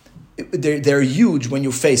 They're huge when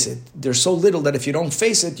you face it. They're so little that if you don't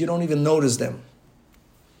face it, you don't even notice them.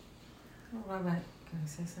 Rabbi, can I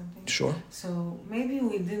say something? Sure. So maybe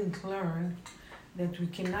we didn't learn that we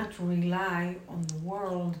cannot rely on the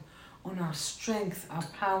world, on our strength, our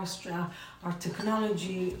power, our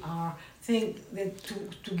technology, our thing that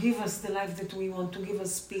to give us the life that we want, to give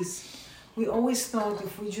us peace. We always thought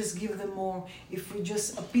if we just give them more, if we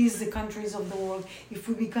just appease the countries of the world, if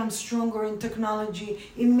we become stronger in technology,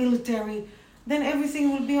 in military, then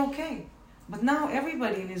everything will be okay. But now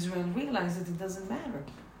everybody in Israel realizes that it doesn't matter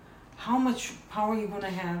how much power you're going to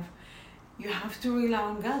have. You have to rely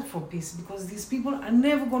on God for peace because these people are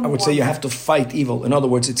never going to. I would say you have to fight evil. In other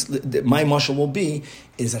words, my mashal will be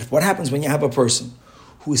is that what happens when you have a person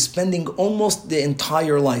who is spending almost the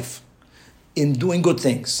entire life in doing good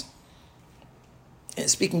things. And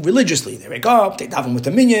speaking religiously, they wake up, they daven with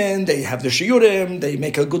the minyan, they have their shiurim, they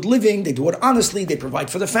make a good living, they do it honestly, they provide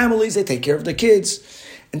for the families, they take care of the kids.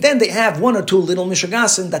 And then they have 1 or 2 little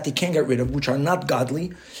mishagasim that they can't get rid of, which are not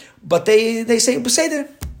godly. But they say, Beseder,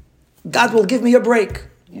 God will give me a break,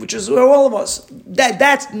 which is all of us.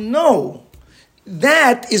 That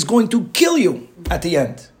is going to kill you at the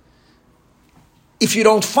end. If you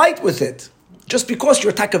don't fight with it, just because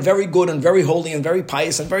you're very good and very holy and very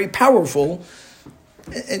pious and very powerful,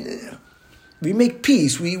 and we make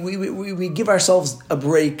peace. We give ourselves a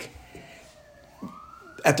break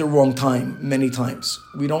at the wrong time many times.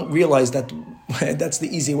 We don't realize that that's the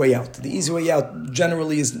easy way out. The easy way out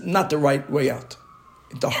generally is not the right way out.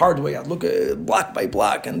 The hard way out. Look at block by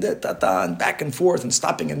block and and back and forth and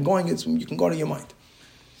stopping and going. You can go to your mind.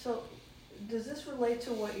 So, does this relate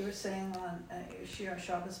to what you were saying on Shir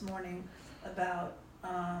Shabbos morning about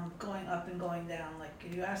going up and going down? Like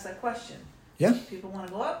you asked that question. Yeah. People want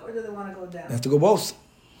to go up or do they want to go down? They have to go both.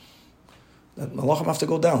 That malachim have to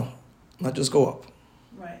go down, not just go up.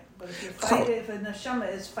 Right. But if you're fighting, if a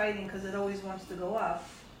neshama is fighting because it always wants to go up,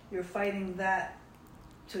 you're fighting that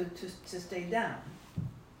to stay down.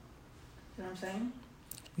 You know what I'm saying?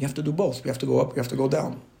 We have to do both. We have to go up, we have to go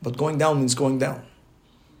down. But going down means going down.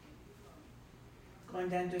 Going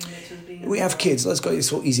down doing this is being... We have kids. Let's go. It's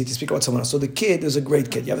so easy to speak about someone else. So the kid is a great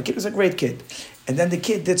kid. You have a kid who's a great kid. And then the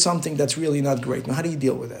kid did something that's really not great. Now, how do you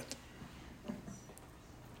deal with that?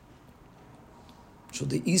 So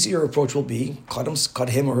the easier approach will be, cut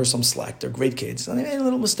him or her some slack. They're great kids. And they made a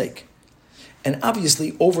little mistake. And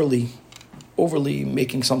obviously, overly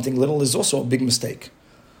making something little is also a big mistake.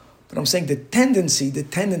 But I'm saying the tendency,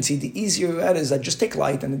 the easier that is, that just take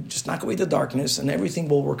light and just knock away the darkness and everything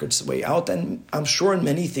will work its way out. And I'm sure in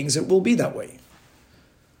many things it will be that way.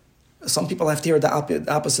 Some people have to hear the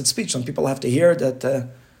opposite speech. Some people have to hear that,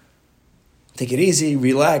 take it easy,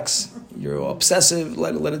 relax, you're obsessive,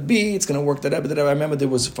 let it be, it's going to work. I remember there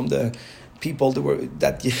was from the people,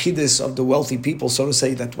 that yechidus of the wealthy people, so to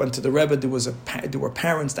say, that went to the Rebbe. There were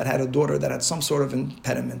parents that had a daughter that had some sort of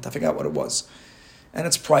impediment. I forgot what it was. And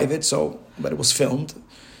it's private, but it was filmed.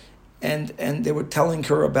 And they were telling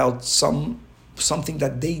her about something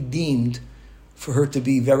that they deemed for her to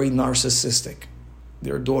be very narcissistic,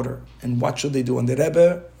 their daughter. And what should they do? And the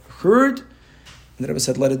Rebbe heard, and the Rebbe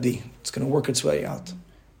said, let it be. It's going to work its way out.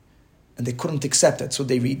 And they couldn't accept it, so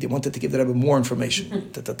they wanted to give the Rebbe more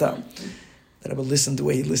information. The Rebbe listened the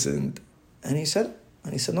way he listened. And he said,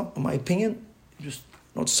 no, in my opinion,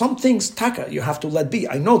 some things, taka, you have to let be.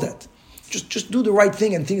 I know that. Just do the right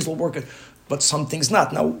thing and things will work. But some things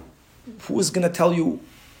not. Now, who is going to tell you?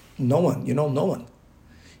 No one. No one. You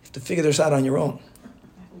have to figure this out on your own.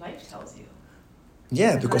 Life tells you.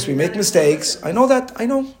 Yeah, because we make mistakes. I know that. I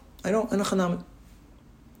know.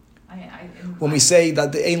 When we say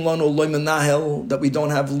that the ein lanu loy menahel, that we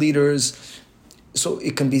don't have leaders, so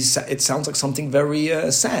it sounds like something very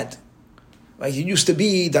sad. Like it used to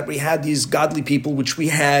be that we had these godly people, which we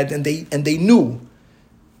had, and they knew.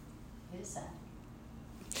 It is sad.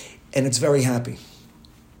 And it's very happy.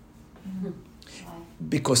 Mm-hmm.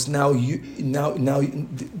 Because now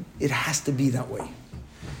it has to be that way.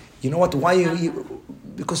 You know what? Why?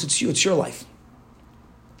 Because it's you. It's your life.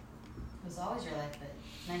 It was always your life, but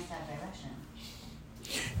it's nice to have direction.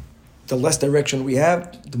 The less direction we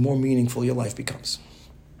have, the more meaningful your life becomes.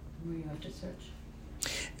 Where you have to search.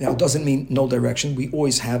 Now, it doesn't mean no direction. We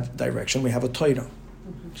always have direction. We have a Torah.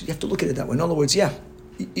 Mm-hmm. So you have to look at it that way. In other words,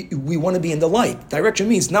 we want to be in the light. Direction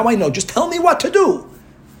means, now I know, just tell me what to do.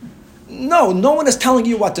 No one is telling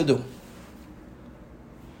you what to do.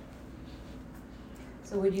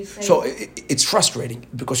 So would you say... So it's frustrating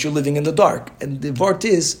because you're living in the dark. And the word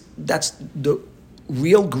is, that's the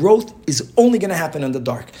real growth is only going to happen in the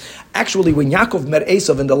dark. Actually, when Yaakov met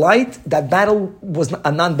Esav in the light, that battle was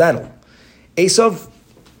a non-battle. Esav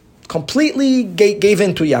completely gave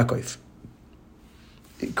in to Yaakov.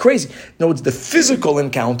 Crazy. No, it's the physical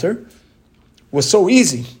encounter was so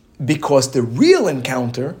easy because the real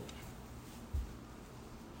encounter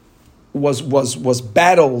was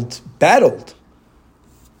battled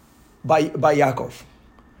by Yaakov.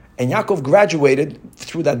 And Yaakov graduated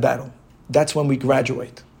through that battle. That's when we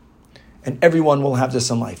graduate. And everyone will have this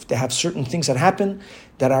in life. They have certain things that happen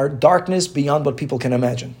that are darkness beyond what people can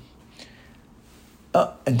imagine.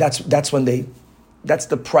 And that's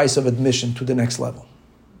the price of admission to the next level.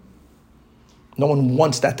 No one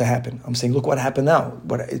wants that to happen. I'm saying, look what happened now.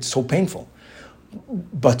 But it's so painful.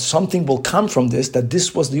 But something will come from this, that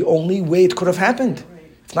this was the only way it could have happened.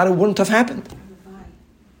 If not, it wouldn't have happened.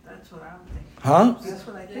 That's what I'm thinking. Huh? That's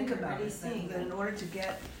what I think about it. That in order to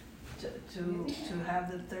get to have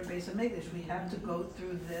the third base of English, we have to go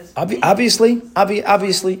through this. Obviously.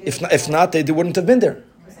 If not, they wouldn't have been there.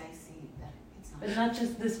 Because I see that it's not. But not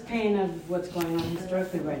just this pain of what's going on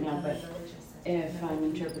historically right now, but if I'm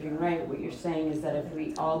interpreting right, what you're saying is that if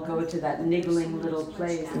we all go to that niggling little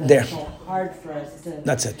place, and there. it's so hard for us to...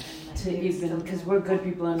 That's it. To even, because we're good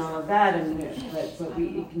people and all of that, but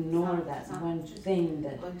we ignore that one thing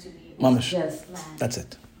that Mamash. just... That's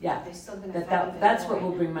it. Yeah, that's what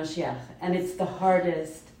will bring Mashiach. And it's the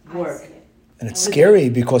hardest work. And it's scary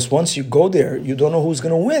because once you go there, you don't know who's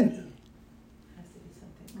going to win.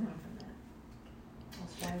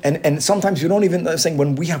 And sometimes you don't even, I'm saying,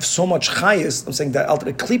 when we have so much chayas, I'm saying that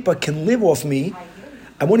the klipa can live off me,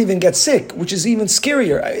 I won't even get sick, which is even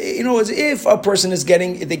scarier. As if a person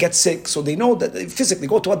they get sick, so they know that they physically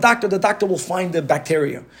go to a doctor, the doctor will find the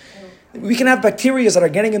bacteria. We can have bacteria that are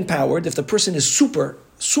getting empowered if the person is super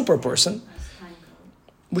person,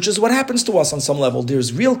 which is what happens to us on some level.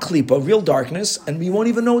 There's real klipa, real darkness, and we won't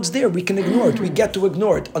even know it's there. We can ignore it. We get to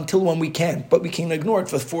ignore it until when we can't, but we can ignore it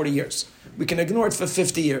for 40 years. We can ignore it for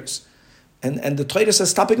 50 years. And the Torah says,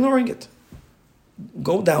 stop ignoring it.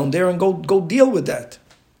 Go down there and go deal with that.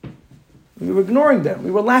 We were ignoring them.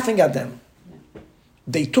 We were laughing at them.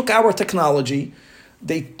 They took our technology.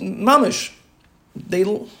 They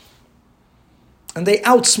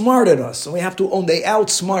outsmarted us. And we have to own,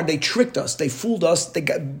 they tricked us. They fooled us. They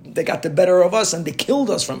got the better of us and they killed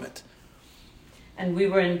us from it. And we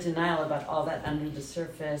were in denial about all that under the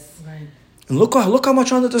surface. Right. And look how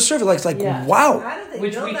much under the surface. Like it's like Yeah. wow. How did they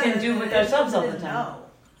Which build we that can if do they with ourselves all the didn't time. know?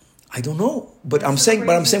 I don't know, but That's I'm the saying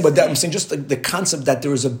craziest thing. just the concept that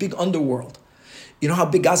there is a big underworld. You know how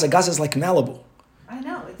big Gaza is like Malibu. I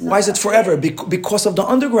know. It's Why is not it forever? big. Because of the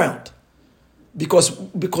underground. Because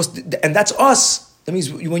and that's us. That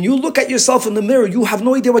means when you look at yourself in the mirror, you have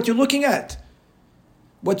no idea what you're looking at.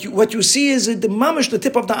 What you see is the mamish, the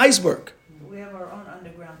tip of the iceberg. We have our own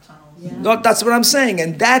underground tunnels. Yeah. No, that's what I'm saying,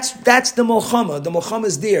 and that's the Milchama. The Milchama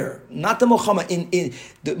is there, not the Milchama in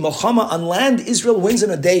the Milchama on land. Israel wins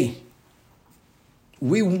in a day.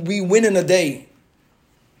 We win in a day.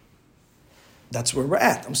 That's where we're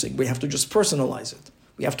at. I'm saying we have to just personalize it.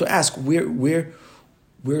 We have to ask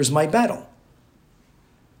where's my battle,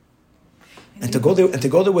 and to go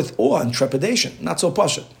there with awe and trepidation, not so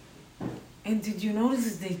pashut. And did you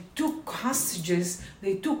notice they took hostages,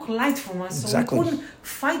 they took light from us, Exactly. so we couldn't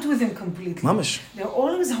fight with them completely. Mamish. They're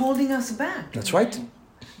always holding us back. That's right.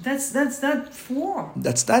 That's that war.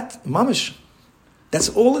 That's that mamish. That's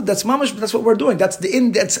all. That's mamish. That's what we're doing.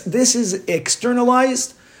 This is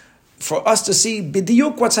externalized for us to see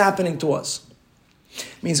bidiyuk what's happening to us.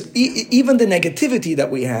 Means even the negativity that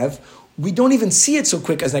we have, we don't even see it so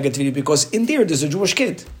quick as negativity because in there's a Jewish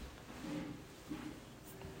kid.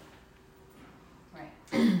 Right.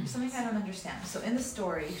 Something I don't understand. So in the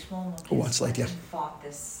story, Shmuel What's like, yeah. fought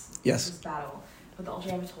this Yes. battle, but the Alter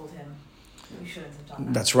Rebbe told him you shouldn't have done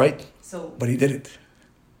that. That's right. So But he did it.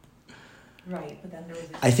 right, but then there was.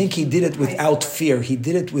 I think he did it without fear. He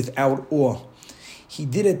did it without awe. He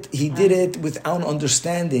did it without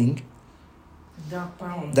understanding Dark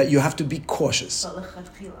power. that you have to be cautious. But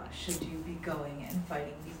lechatchila, should you be going and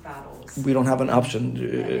fighting these battles? We don't have an option.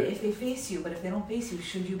 And if they face you, but if they don't face you,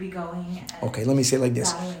 should you be going? And Okay, let me say it like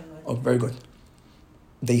this. battling with- Oh, very good.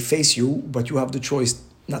 They face you, but you have the choice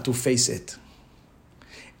not to face it.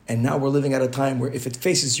 And now we're living at a time where if it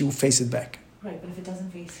faces you, face it back. Right, but if it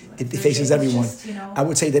doesn't face you, It it's faces just, everyone. I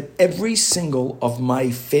would say that every single of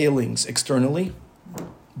my failings externally,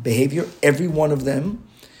 behavior, every one of them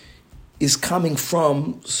is coming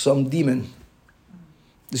from some demon.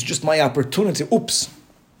 It's just my opportunity. Oops.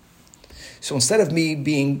 So instead of me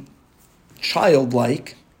being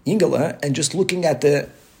childlike, Ingela, and just looking at the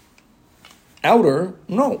outer,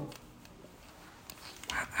 no.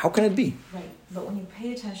 How can it be? Right, but when you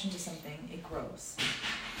pay attention to something, it grows.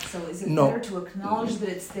 So is it No. better to acknowledge that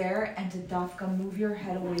it's there and to dafka move your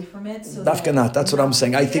head away from it? So Dafka not. That's what I'm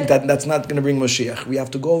saying. I think that that's not going to bring Mashiach. We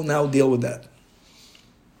have to go now deal with that.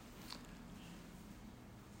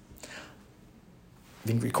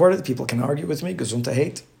 Being recorded, people can argue with me. Gesundheit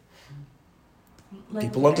hate.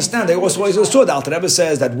 People understand. They also understood. The Alter Rebbe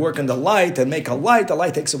says that work in the light and make a light. The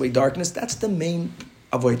light takes away darkness. That's the main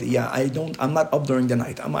avoid. Yeah, I'm not up during the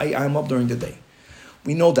night. I'm up during the day.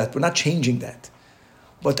 We know that. We're not changing that.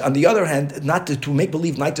 But on the other hand, not to make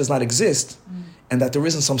believe night does not exist, and that there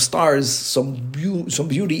isn't some stars, some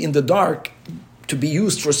beauty in the dark, to be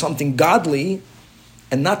used for something godly,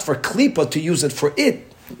 and not for klipa to use it for it.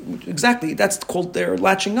 Exactly. That's called they're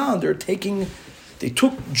latching on. They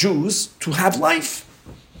took Jews to have life.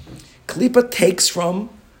 Klipa takes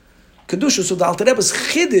from Kedusha. So the Alter Rebbe's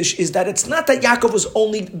chiddush is that it's not that Yaakov was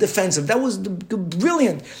only defensive. That was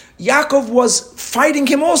brilliant. Yaakov was fighting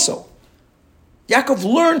him also. Yaakov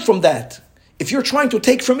learned from that. If you're trying to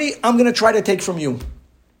take from me, I'm going to try to take from you.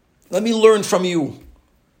 Let me learn from you.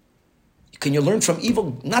 Can you learn from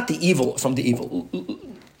evil? Not the evil from the evil.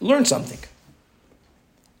 Learn something.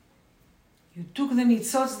 You took the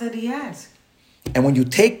nitzots that he has. And when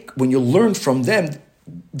you learn from them,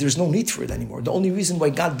 there's no need for it anymore. The only reason why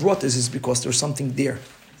God brought this is because there's something there.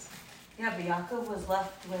 Yeah, but Yaakov was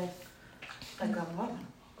left with a grandmother.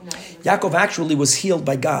 Yaakov actually was healed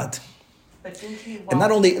by God. But didn't he And not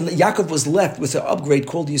only, Yaakov was left with an upgrade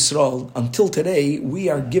called Yisrael. Until today, we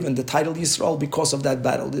are given the title Yisrael because of that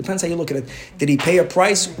battle. It depends how you look at it. Did he pay a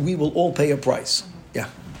price? We will all pay a price. Yeah.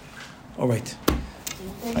 All right.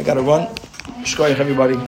 I got to run. Shkoyach, everybody.